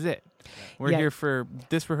time, this is it. We're Yeah. here for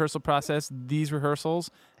this rehearsal process, these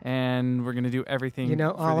rehearsals, and we're going to do everything. You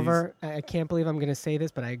know, for Oliver, I can't believe I'm going to say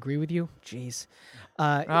this, but I agree with you. Jeez.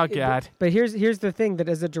 Oh, God. But here's the thing, that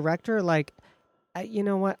as a director, like, you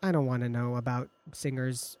know what? I don't want to know about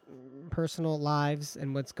singers' personal lives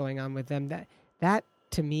and what's going on with them. That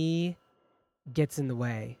to me gets in the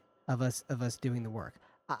way of us doing the work.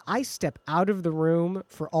 I step out of the room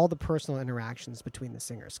for all the personal interactions between the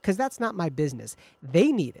singers because that's not my business.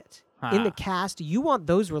 They need it. In the cast, you want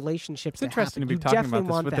those relationships It's interesting to be you talking definitely about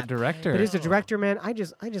this want with that. the director. But as a director, man, I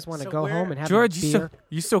just want to So go where- home and have George, a beer.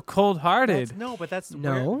 you're so cold-hearted. That's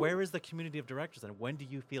No. Where is the community of directors, and when do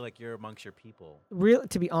you feel like you're amongst your people?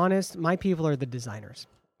 To be honest, my people are the designers.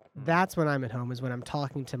 That's when I'm at home, is when I'm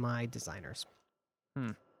talking to my designers.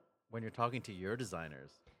 When you're talking to your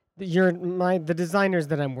designers. The designers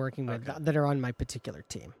that I'm working with Okay. that are on my particular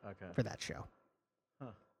team Okay. for that show.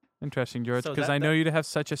 Interesting, George, So because that- I know you to have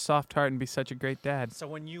such a soft heart and be such a great dad. So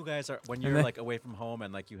when you're then- like away from home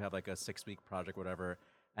and like you have like a 6-week project, whatever,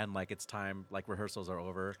 and like it's time, like rehearsals are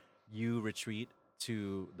over, you retreat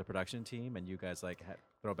to the production team and you guys like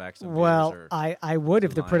throw back some. Well, beers or I would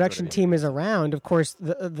if some the lines, production whatever team you is around. Of course,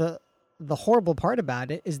 the horrible part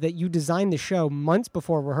about it is that you design the show months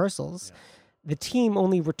before rehearsals. Yeah. The team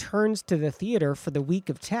only returns to the theater for the week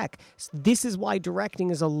of tech. This is why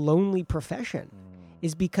directing is a lonely profession,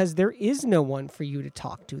 is because there is no one for you to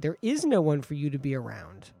talk to. There is no one for you to be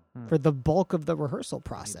around for the bulk of the rehearsal Needed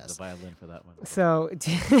process. the violin for that one. So,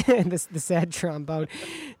 the sad trombone.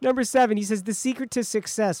 Number 7, he says, the secret to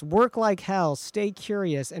success, work like hell, stay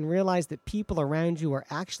curious, and realize that people around you are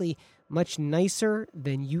actually much nicer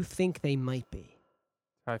than you think they might be.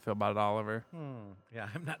 How I feel about it, Oliver. Yeah,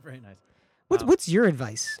 I'm not very nice. What's your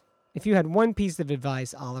advice? If you had one piece of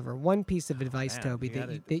advice, Oliver, one piece of advice, man, Toby,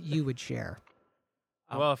 you that you would share.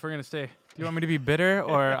 Well, if we're going to stay, do you want me to be bitter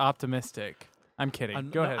or optimistic? I'm kidding.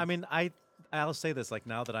 Go ahead. I mean, I'll say this, like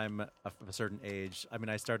now that I'm of a certain age, I mean,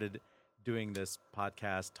 I started doing this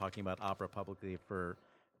podcast talking about opera publicly for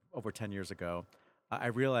over 10 years ago. I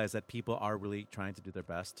realized that people are really trying to do their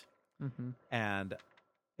best. And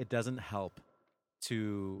it doesn't help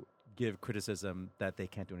to give criticism that they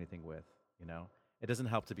can't do anything with, you know? It doesn't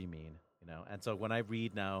help to be mean, you know? And so when I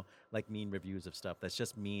read now, like, mean reviews of stuff, that's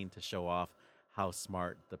just mean to show off how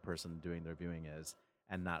smart the person doing the reviewing is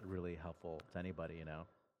and not really helpful to anybody, you know?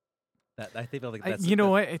 I think like that's... you know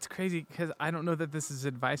what? It's crazy because I don't know that this is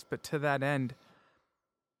advice, but to that end,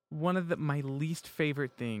 one of my least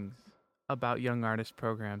favorite things about young artist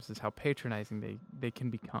programs is how patronizing they can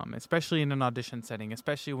become, especially in an audition setting,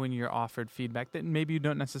 especially when you're offered feedback that maybe you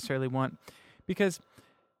don't necessarily want. Because,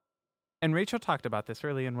 and Rachel talked about this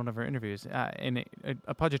early in one of her interviews in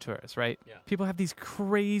Appoggiaturas, right? Yeah. People have these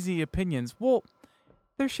crazy opinions. Well,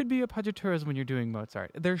 there should be Appoggiaturas when you're doing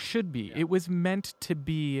Mozart. There should be. Yeah. It was meant to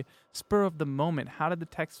be spur of the moment. How did the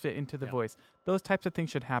text fit into the voice? Those types of things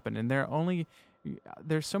should happen. And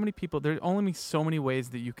there's so many people, there's only so many ways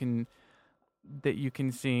that you can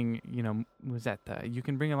sing, you know, you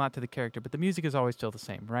can bring a lot to the character, but the music is always still the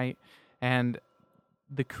same, right? And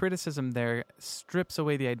the criticism there strips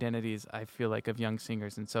away the identities, I feel like, of young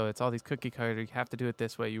singers. And so it's all these cookie cutter, you have to do it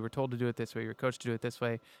this way, you were told to do it this way, you were coached to do it this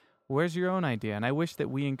way. Where's your own idea? And I wish that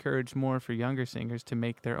we encourage more for younger singers to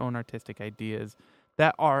make their own artistic ideas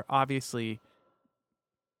that are obviously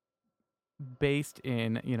based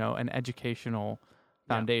in, you know, an educational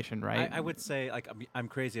foundation, right? I would say, like, I'm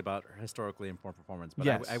crazy about historically informed performance, but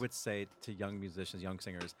Yes. I would say to young musicians, young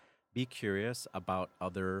singers, be curious about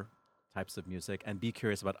other types of music and be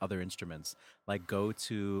curious about other instruments. Like go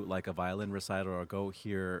to like a violin recital or go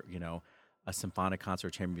hear, a symphonic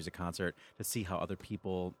concert, chamber music concert to see how other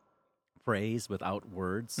people phrase without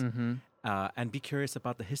words. Mm-hmm. And be curious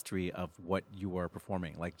about the history of what you are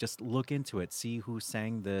performing. Like just look into it, see who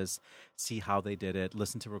sang this, see how they did it,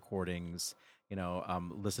 listen to recordings,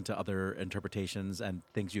 listen to other interpretations and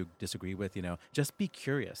things you disagree with, just be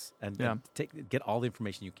curious and get all the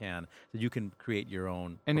information you can so you can create your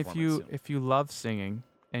own. And if you love singing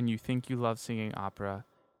and you think you love singing opera,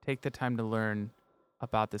 take the time to learn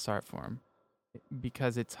about this art form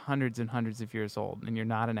because it's hundreds and hundreds of years old and you're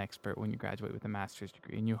not an expert when you graduate with a master's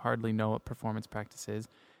degree and you hardly know what performance practice is.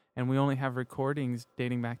 And we only have recordings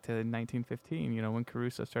dating back to 1915, when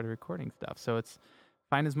Caruso started recording stuff. So it's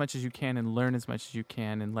find as much as you can and learn as much as you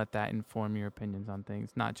can and let that inform your opinions on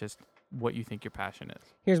things, not just what you think your passion is.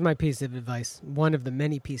 Here's my piece of advice. One of the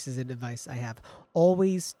many pieces of advice I have.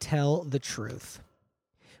 Always tell the truth.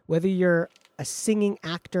 Whether you're a singing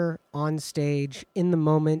actor on stage, in the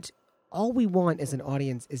moment, all we want as an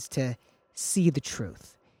audience is to see the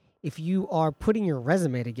truth. If you are putting your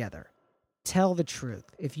resume together, tell the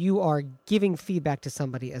truth. If you are giving feedback to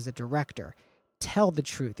somebody as a director, tell the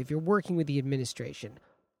truth. If you're working with the administration,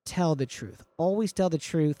 tell the truth. Always tell the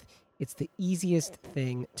truth. It's the easiest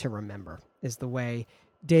thing to remember, is the way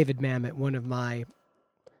David Mamet, one of my,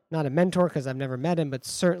 not a mentor because I've never met him, but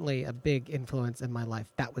certainly a big influence in my life.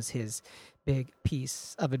 That was his big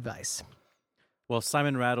piece of advice. Well,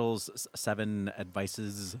 Simon Rattle's 7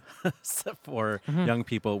 advices for young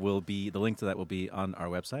people will be, the link to that will be on our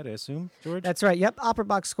website, I assume, George? That's right. Yep,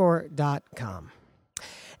 operaboxscore.com.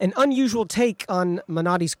 An unusual take on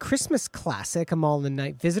Manotti's Christmas classic, Amal and the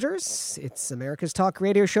Night Visitors. It's America's talk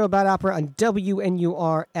radio show about opera on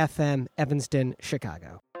WNUR-FM, Evanston,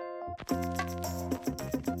 Chicago.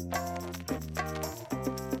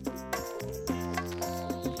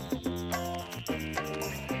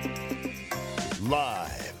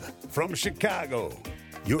 Live from Chicago,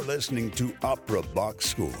 you're listening to Opera Box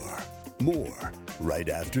Score. More right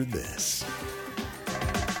after this.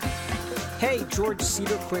 Hey, George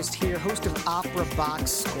Cedarquist here, host of Opera Box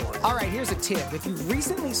Score. All right, here's a tip. If you've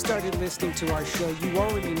recently started listening to our show, you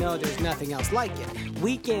already know there's nothing else like it.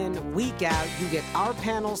 Week in, week out, you get our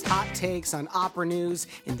panel's hot takes on opera news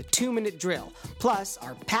in the 2-minute drill. Plus,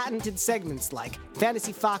 our patented segments like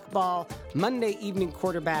Fantasy Fockball, Monday Evening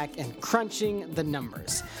Quarterback, and Crunching the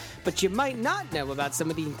Numbers. But you might not know about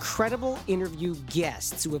some of the incredible interview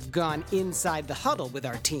guests who have gone inside the huddle with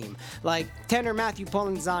our team, like tenor Matthew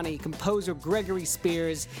Polenzani, composer Gregory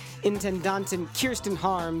Spears, intendantin Kirsten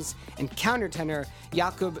Harms, and countertenor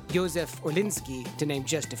Jakub Josef Orlinski, to name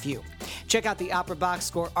just a few. Check out the Opera Box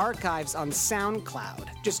Score archives on SoundCloud.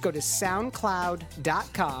 Just go to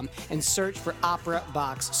soundcloud.com and search for Opera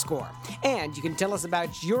Box Score. And you can tell us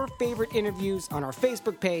about your favorite interviews on our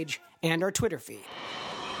Facebook page and our Twitter feed.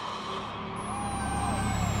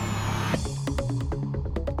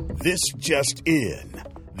 This just in,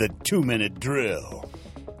 the 2-minute drill.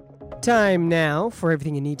 Time now for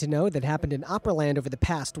everything you need to know that happened in Operaland over the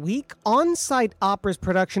past week. On-Site Opera's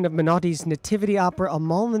production of Manotti's Nativity opera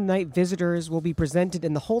Amal and the Night Visitors will be presented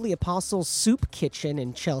in the Holy Apostles Soup Kitchen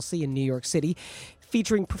in Chelsea in New York City,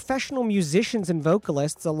 featuring professional musicians and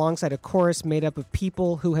vocalists alongside a chorus made up of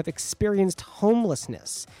people who have experienced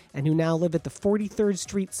homelessness and who now live at the 43rd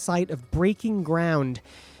Street site of Breaking Ground,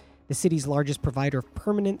 the city's largest provider of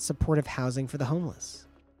permanent supportive housing for the homeless.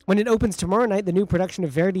 When it opens tomorrow night, the new production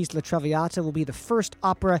of Verdi's La Traviata will be the first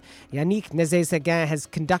opera Yannick Nézet-Séguin has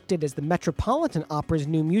conducted as the Metropolitan Opera's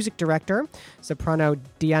new music director. Soprano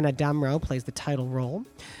Diana Damrau plays the title role.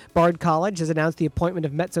 Bard College has announced the appointment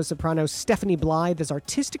of mezzo-soprano Stephanie Blythe as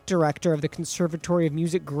artistic director of the Conservatory of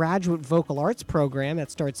Music Graduate Vocal Arts program. That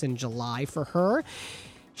starts in July for her.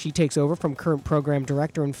 She takes over from current program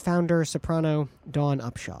director and founder, soprano Dawn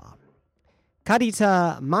Upshaw.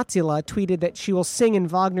 Kadita Mattila tweeted that she will sing in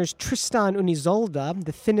Wagner's Tristan und Isolde.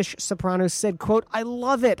 The Finnish soprano said, quote, "I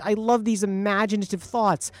love it. I love these imaginative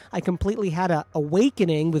thoughts. I completely had an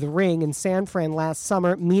awakening with Ring in San Fran last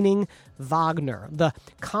summer, meaning Wagner. The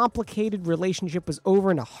complicated relationship was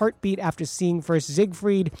over in a heartbeat after seeing first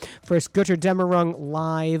Siegfried, first Götterdämmerung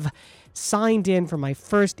live. Signed in for my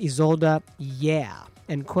first Isolde. Yeah."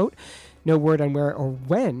 End quote. No word on where or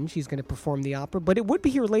when she's going to perform the opera, but it would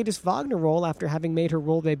be her latest Wagner role after having made her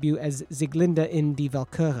role debut as Sieglinde in Die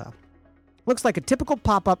Walküre. Looks like a typical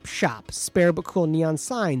pop-up shop. Spare but cool neon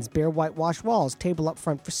signs, bare whitewash walls, table up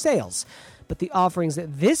front for sales. But the offerings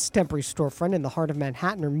at this temporary storefront in the heart of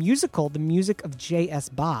Manhattan are musical, the music of J.S.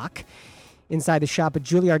 Bach. Inside the shop, a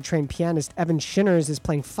Juilliard-trained pianist, Evan Shinners, is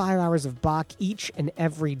playing 5 hours of Bach each and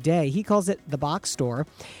every day. He calls it the Bach Store.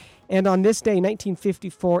 And on this day,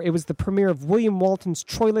 1954, it was the premiere of William Walton's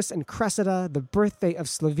Troilus and Cressida, the birthday of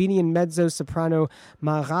Slovenian mezzo-soprano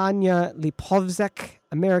Maranja Lipovzek,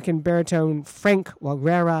 American baritone Frank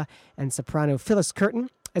Wagrera, and soprano Phyllis Curtin,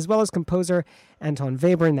 as well as composer Anton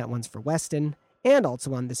Webern, that one's for Weston. And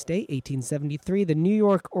also on this day, 1873, the New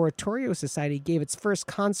York Oratorio Society gave its first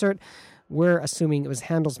concert. We're assuming it was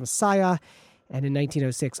Handel's Messiah. And in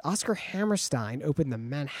 1906, Oscar Hammerstein opened the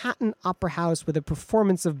Manhattan Opera House with a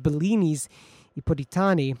performance of Bellini's I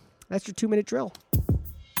Puritani. That's your 2-minute drill.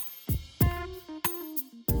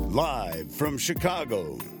 Live from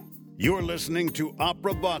Chicago, you're listening to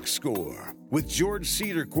Opera Box Score with George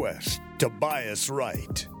Cedarquist, Tobias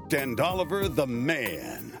Wright, and Oliver the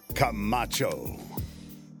Man Camacho.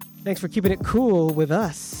 Thanks for keeping it cool with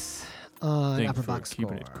us on Thanks Opera for Box keeping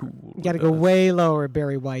Score. it cool You got to with go us. way lower,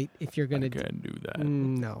 Barry White, if you're going I to can't do that.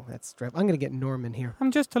 No, that's I'm going to get Norman here.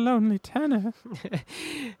 I'm just a lonely tenor.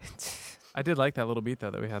 I did like that little beat,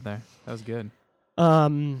 though, that we had there. That was good.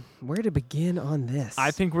 Where to begin on this?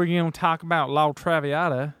 I think we're going to talk about La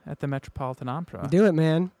Traviata at the Metropolitan Opera. Do it,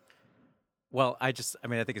 man. Well, I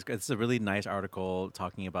think it's a really nice article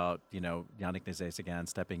talking about, Yannick Nézet-Séguin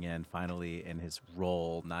stepping in finally in his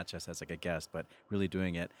role, not just as like a guest, but really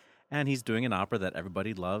doing it. And he's doing an opera that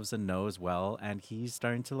everybody loves and knows well, and he's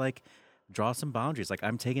starting to like draw some boundaries. Like,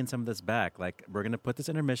 I'm taking some of this back. Like, we're going to put this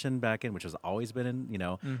intermission back in, which has always been in,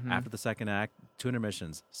 after the second act, 2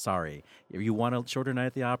 intermissions. Sorry. If you want a shorter night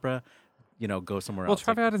at the opera, go somewhere Well, else.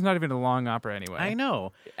 Traviata is not even a long opera anyway. I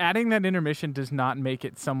know. Adding that intermission does not make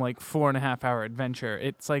it some like 4.5 hour adventure.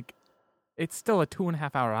 It's like, it's still a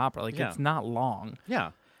 2.5 hour opera. Like, Yeah. it's not long.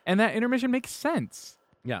 Yeah. And that intermission makes sense.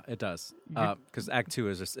 Yeah, it does. Because Act 2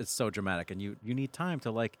 is just, it's so dramatic, and you need time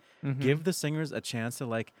to like Mm-hmm. give the singers a chance to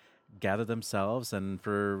like gather themselves, and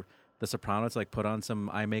for the soprano to like put on some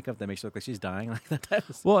eye makeup that makes her look like she's dying, like that.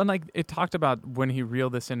 Well, and like it talked about when he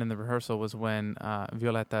reeled this in the rehearsal was when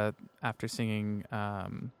Violetta, after singing,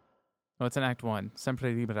 it's in Act 1,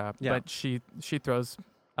 Sempre Libera, Yeah. but she throws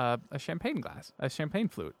a champagne glass, a champagne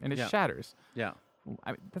flute, and it Yeah. shatters. Yeah.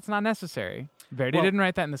 I mean, that's not necessary. Verdi Well- didn't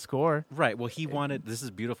write that in the score. Right. Well, he wanted. This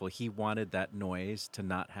is beautiful. He wanted that noise to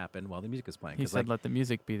not happen while the music is playing. He 'Cause, said, like, "Let the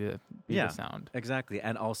music be the sound." exactly,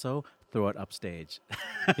 and also throw it upstage.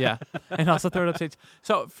 Yeah, and also throw it upstage.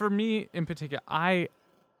 So for me in particular, I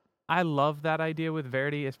love that idea with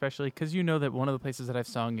Verdi, especially because that one of the places that I've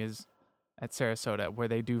sung is at Sarasota, where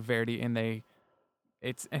they do Verdi and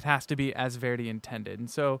it has to be as Verdi intended. And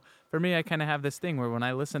so for me, I kind of have this thing where when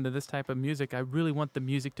I listen to this type of music, I really want the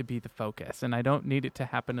music to be the focus, and I don't need it to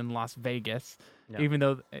happen in Las Vegas, Yeah. even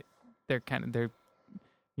though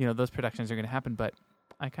those productions are going to happen. But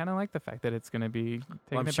I kind of like the fact that it's going to be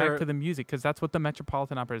taking I'm it sure- back to the music, because that's what the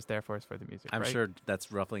Metropolitan Opera is there for, is for the music. I'm right? sure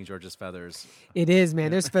that's ruffling George's feathers. It is, man.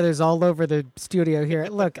 There's feathers all over the studio here.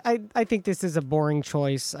 Look, I think this is a boring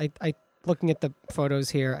choice. I looking at the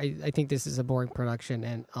photos here, I think this is a boring production,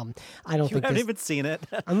 and I don't You think haven't this. even seen it.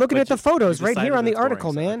 I'm looking but at the you photos right decided here on the it's boring,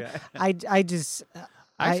 article, so man. okay. I just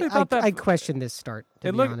I actually thought that I question this start, to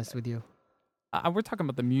It be looked- honest with you. We're talking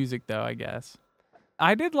about the music, though, I guess.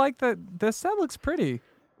 I did like the set looks pretty.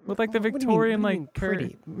 With like the What do you mean- Victorian what do you mean like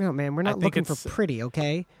pretty. No, man, we're I not think looking for it's- pretty,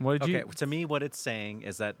 okay? What did Okay, you? to me, what it's saying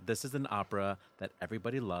is that this is an opera that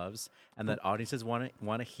everybody loves and that audiences want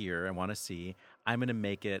to hear and want to see. I'm going to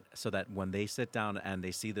make it so that when they sit down and they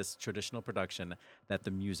see this traditional production, that the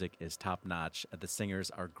music is top notch, the singers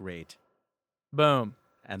are great, Boom.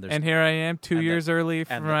 and there's And here I am, 2 and years early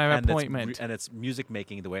for my appointment. and it's music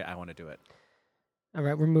making the way I want to do it. All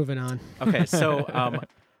right, we're moving on. Okay, so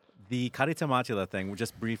the Carita Matila thing,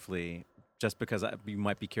 just briefly, just because you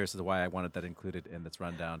might be curious as to why I wanted that included in this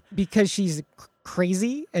rundown. Because she's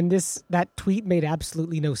crazy, and that tweet made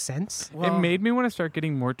absolutely no sense. It made me want to start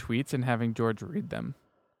getting more tweets and having George read them.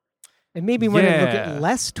 It made me want to look Yeah. at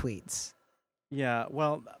less tweets. Yeah,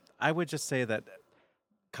 well, I would just say that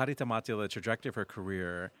Carita Matila, the trajectory of her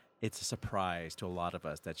career, it's a surprise to a lot of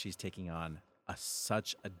us that she's taking on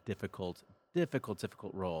such a difficult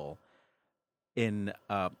role in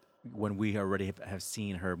when we already have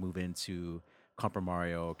seen her move into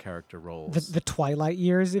Compromario character roles. The Twilight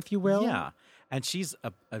years, if you will. Yeah. And she's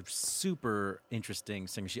a super interesting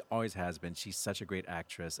singer. She always has been. She's such a great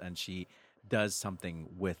actress, and she does something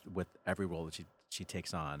with every role that she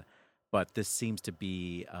takes on. But this seems to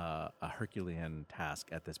be a Herculean task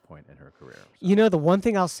at this point in her career. You know, the one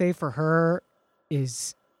thing I'll say for her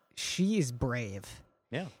is she is brave.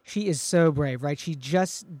 Yeah. She is so brave, right? She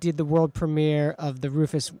just did the world premiere of the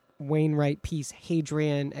Rufus Wainwright piece,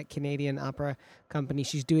 Hadrian, at Canadian Opera Company.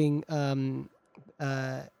 She's doing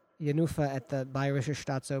Janufa at the Bayerische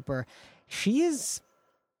Staatsoper. She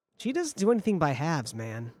doesn't do anything by halves,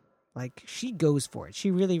 man. Like, she goes for it.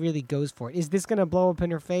 She really, really goes for it. Is this going to blow up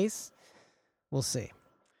in her face? We'll see.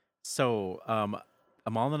 So,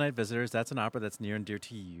 Amal and the Night Visitors, that's an opera that's near and dear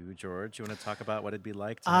to you, George. You want to talk about what it'd be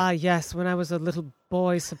like to Yes. When I was a little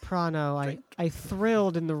boy soprano, I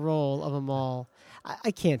thrilled in the role of Amal.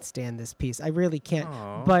 I can't stand this piece. I really can't.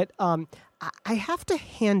 Aw. But I have to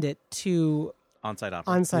hand it to On-site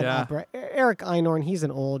opera? On-Site Yeah. Opera. Eric Einhorn, he's an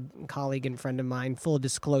old colleague and friend of mine, full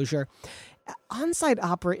disclosure. On-Site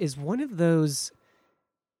Opera is one of those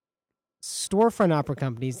storefront opera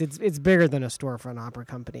companies. It's bigger than a storefront opera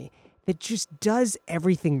company that just does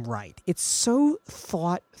everything right. It's so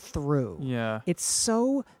thought through. Yeah. It's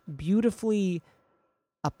so beautifully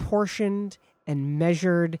apportioned and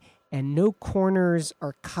measured, and no corners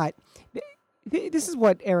are cut. This is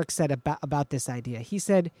what Eric said about this idea. He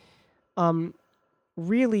said,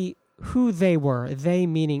 really, who they were, they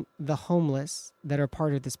meaning the homeless that are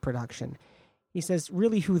part of this production. He says,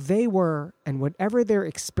 really, who they were and whatever their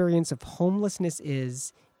experience of homelessness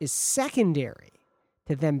is secondary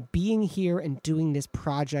to them being here and doing this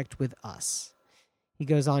project with us. He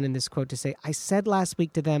goes on in this quote to say, I said last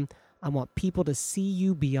week to them, I want people to see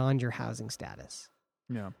you beyond your housing status.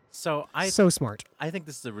 Yeah. So So smart. I think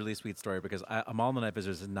this is a really sweet story because Amal and the Night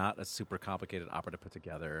Visitors is not a super complicated opera to put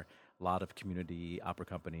together. A lot of community opera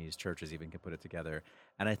companies, churches even can put it together.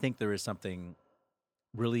 And I think there is something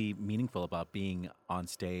really meaningful about being on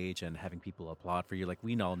stage and having people applaud for you. Like,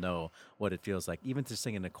 we all know what it feels like, even to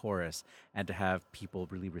sing in a chorus and to have people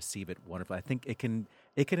really receive it wonderfully. I think it can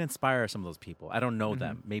inspire some of those people. I don't know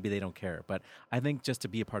them. Maybe they don't care. But I think just to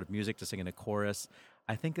be a part of music, to sing in a chorus,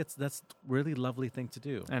 I think that's a really lovely thing to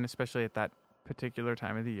do. And especially at that particular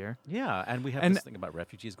time of the year. Yeah, and we have And- this thing about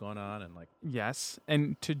refugees going on and like, Yes.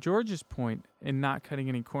 And to George's point in not cutting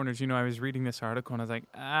any corners, I was reading this article and I was like,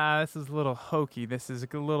 this is a little hokey. This is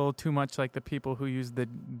a little too much like the people who use the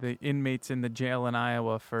inmates in the jail in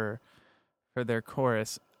Iowa for their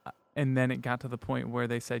chorus. And then it got to the point where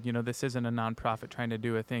they said, this isn't a nonprofit trying to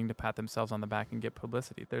do a thing to pat themselves on the back and get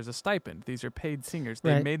publicity. There's a stipend. These are paid singers.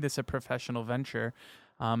 They Right. made this a professional venture.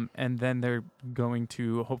 And then they're going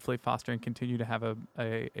to hopefully foster and continue to have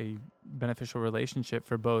a beneficial relationship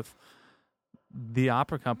for both the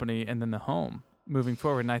opera company and then the home moving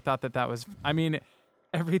forward. And I thought that was,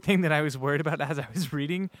 everything that I was worried about as I was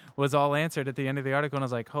reading was all answered at the end of the article. And I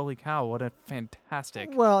was like, holy cow, what a fantastic.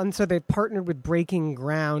 Well, and so they partnered with Breaking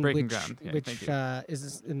Ground, Breaking which, Ground, yeah, which thank you.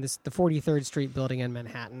 is in the 43rd Street building in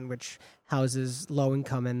Manhattan, which houses low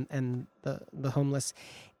income and the homeless.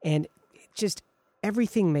 And just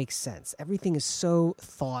everything makes sense. Everything is so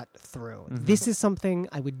thought through. Mm-hmm. This is something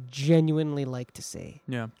I would genuinely like to see.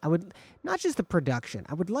 Yeah. I would, not just the production,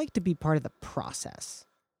 I would like to be part of the process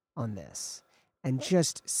on this and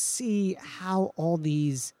just see how all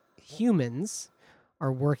these humans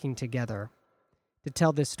are working together to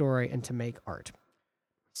tell this story and to make art.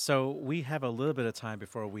 so we have a little bit of time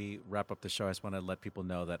before we wrap up the show. I just want to let people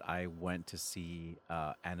know that I went to see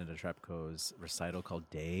Anna Netrebko's recital called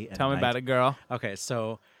Day and Tell me Night. about it, girl. Okay,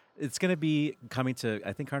 so it's going to be coming to,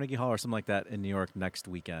 I think, Carnegie Hall or something like that in New York next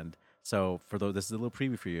weekend. So for those, this is a little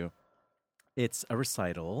preview for you. It's a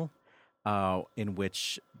recital in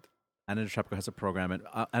which Anna Netrebko has a program, and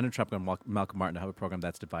Anna Netrebko and Malcolm Martin have a program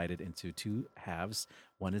that's divided into two halves.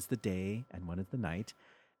 One is the day and one is the night.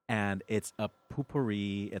 And it's a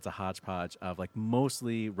potpourri, it's a hodgepodge of like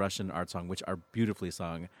mostly Russian art song, which are beautifully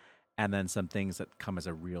sung, and then some things that come as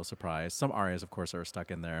a real surprise. Some arias, of course, are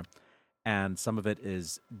stuck in there. And some of it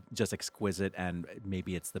is just exquisite, and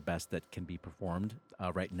maybe it's the best that can be performed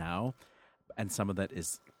right now. And some of that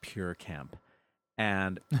is pure camp.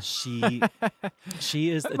 And she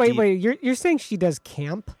is a diva. Wait, you're saying she does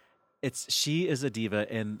camp? She is a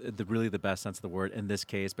diva in really the best sense of the word in this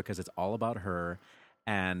case, because it's all about her.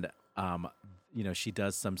 And she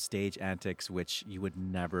does some stage antics which you would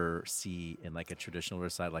never see in like a traditional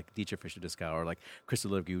recital, like Dietrich Fischer-Dieskau or like Krista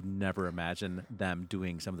Ludwig. You would never imagine them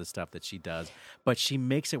doing some of the stuff that she does, but she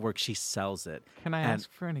makes it work. She sells it. Can I And-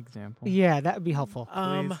 ask for an example? Yeah, that would be helpful.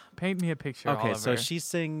 Please paint me a picture. Okay, Oliver. so she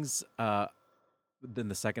sings. In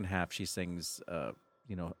the second half, she sings,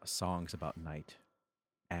 songs about night,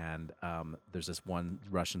 and there's this one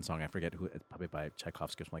Russian song, I forget who, it's probably by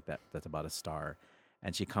Tchaikovsky or something like that. That's about a star,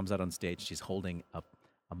 and she comes out on stage. She's holding a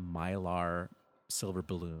mylar silver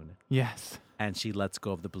balloon, Yes. and she lets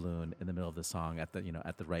go of the balloon in the middle of the song at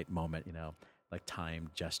the right moment, like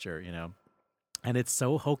time gesture, And it's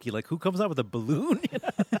so hokey. Like, who comes out with a balloon?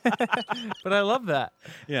 But I love that.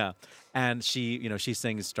 Yeah. And she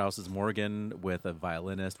sings Strauss's Morgan with a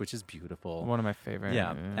violinist, which is beautiful. One of my favorite.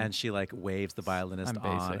 Yeah. And she like waves the violinist I'm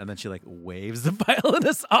on, basic. and then she like waves the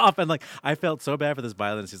violinist off. And like, I felt so bad for this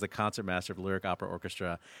violinist. He's a concertmaster of Lyric Opera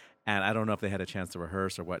Orchestra. And I don't know if they had a chance to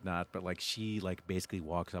rehearse or whatnot, but like she like basically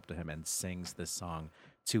walks up to him and sings this song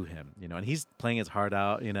to him, and he's playing his heart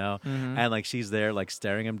out, and like she's there like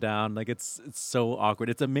staring him down. Like it's so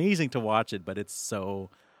awkward. It's amazing to watch it, but it's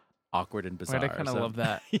so awkward and bizarre. I kind of love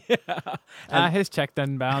that. Yeah. His check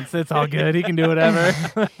doesn't bounce. It's all good. He can do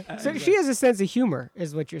whatever. So she has a sense of humor,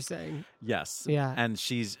 is what you're saying. Yes. Yeah. And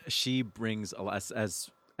she brings a lot,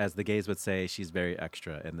 as the gays would say, she's very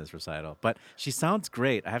extra in this recital. But she sounds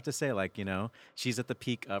great. I have to say, like, she's at the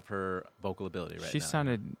peak of her vocal ability right now. She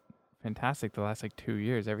sounded fantastic the last 2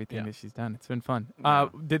 years. Everything that she's done, it's been fun. Wow.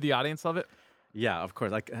 Did the audience love it? Yeah, of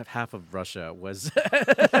course. Like half of Russia was.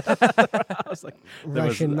 I was like,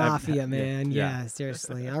 Russian mafia, man. Yeah,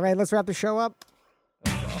 seriously. All right, let's wrap the show up.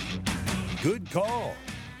 Good call.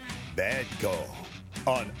 Bad call.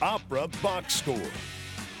 On Opera Box Score.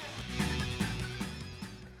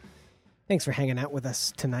 Thanks for hanging out with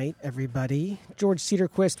us tonight, everybody. George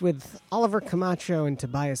Cedarquist with Oliver Camacho and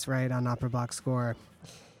Tobias Wright on Opera Box Score.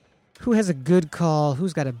 Who has a good call?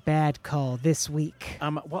 Who's got a bad call this week?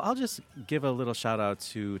 Well, I'll just give a little shout out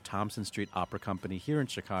to Thompson Street Opera Company here in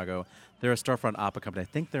Chicago. They're a storefront opera company. I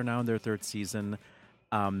think they're now in their third season.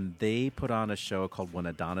 They put on a show called When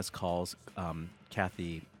Adonis Calls.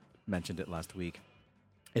 Kathy mentioned it last week.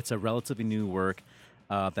 It's a relatively new work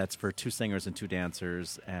that's for 2 singers and 2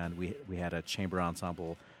 dancers, and we had a chamber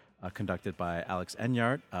ensemble conducted by Alex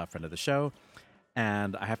Enyart, a friend of the show.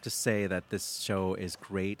 And I have to say that this show is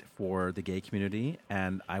great for the gay community,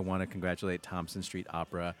 and I want to congratulate Thompson Street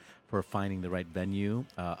Opera for finding the right venue,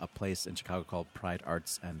 a place in Chicago called Pride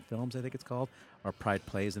Arts and Films, I think it's called, or Pride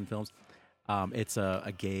Plays and Films. It's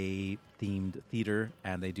a gay-themed theater,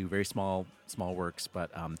 and they do very small works,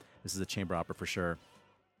 but this is a chamber opera for sure.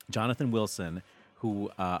 Jonathan Wilson,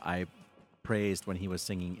 who I praised when he was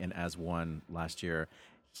singing in As One last year,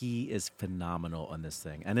 he is phenomenal on this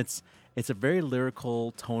thing. And it's a very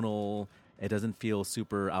lyrical, tonal, it doesn't feel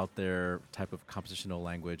super out there type of compositional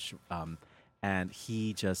language. And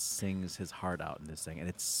he just sings his heart out in this thing. And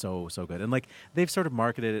it's so, so good. And like they've sort of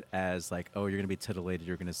marketed it as like, oh, you're going to be titillated.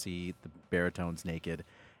 You're going to see the baritones naked.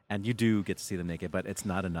 And you do get to see them naked, but it's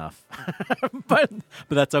not enough. but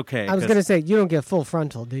that's okay. I was going to say, you don't get full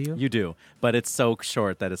frontal, do you? You do. But it's so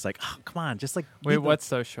short that it's like, oh, come on. Just like. Wait, what's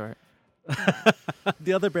so short?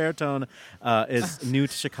 The other baritone is new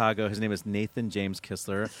to Chicago. His name is Nathan James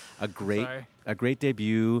Kistler. A great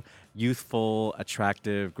debut, youthful,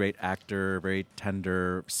 attractive, great actor, very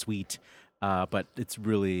tender, sweet. But it's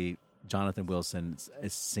really Jonathan Wilson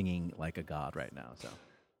is singing like a god right now. So,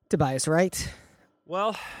 Tobias Wright.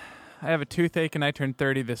 Well, I have a toothache and I turned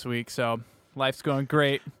 30 this week, so life's going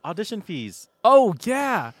great. Audition fees. Oh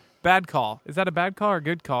yeah. Bad call. Is that a bad call or a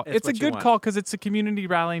good call? It's a good call because it's a community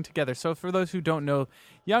rallying together. So for those who don't know,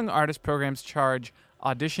 young artist programs charge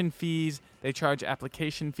audition fees. They charge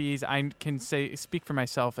application fees. I can speak for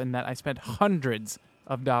myself in that I spent hundreds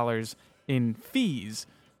of dollars in fees,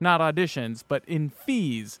 not auditions, but in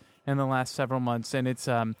fees in the last several months. And it's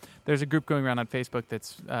there's a group going around on Facebook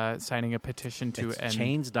that's signing a petition to end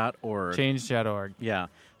change.org. Change.org. Yeah.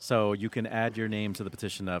 So you can add your name to the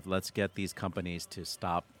petition of let's get these companies to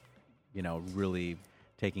stop really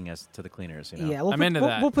taking us to the cleaners. Yeah, I'm into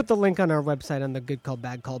that. We'll put the link on our website on the Good Call,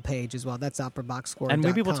 Bad Call page as well. That's operaboxscore.com. And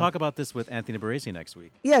maybe we'll talk about this with Anthony Baresi next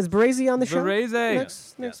week. Yeah, is Baresi on the show?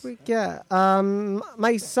 Baresi. Next week, yeah.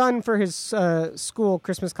 My son, for his school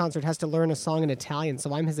Christmas concert, has to learn a song in Italian,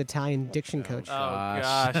 so I'm his Italian diction coach. Oh,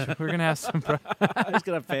 gosh. We're going to have some... He's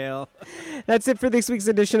going to fail. That's it for this week's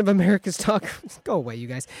edition of America's Talk. Go away, you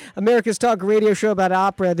guys. America's Talk radio show about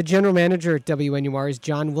opera. The general manager at WNUR is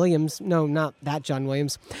John Williams. No, not that John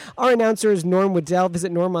Williams. Our announcer is Norm Waddell.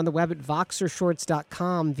 Visit Norm on the web at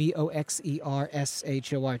voxershorts.com,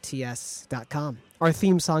 VOXERSHORTS.com. Our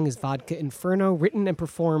theme song is Vodka Inferno, written and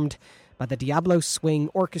performed by the Diablo Swing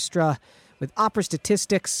Orchestra with opera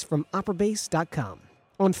statistics from operabase.com.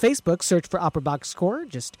 On Facebook, search for Opera Box Score.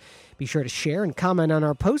 Just be sure to share and comment on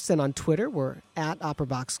our posts. And on Twitter, we're at Opera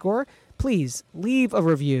Box Score. Please leave a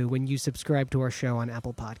review when you subscribe to our show on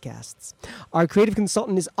Apple Podcasts. Our creative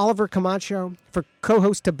consultant is Oliver Camacho. For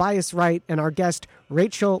co-host Tobias Wright and our guest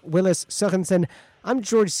Rachel Willis Sørensen, I'm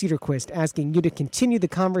George Cedarquist, asking you to continue the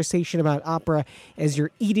conversation about opera as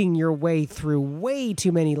you're eating your way through way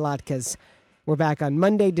too many latkes. We're back on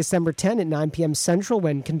Monday, December 10 at 9 p.m. Central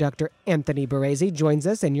when conductor Anthony Baresi joins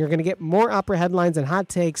us, and you're going to get more opera headlines and hot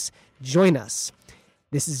takes. Join us.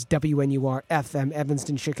 This is WNUR FM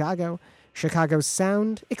Evanston, Chicago, Chicago's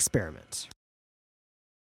sound experiment.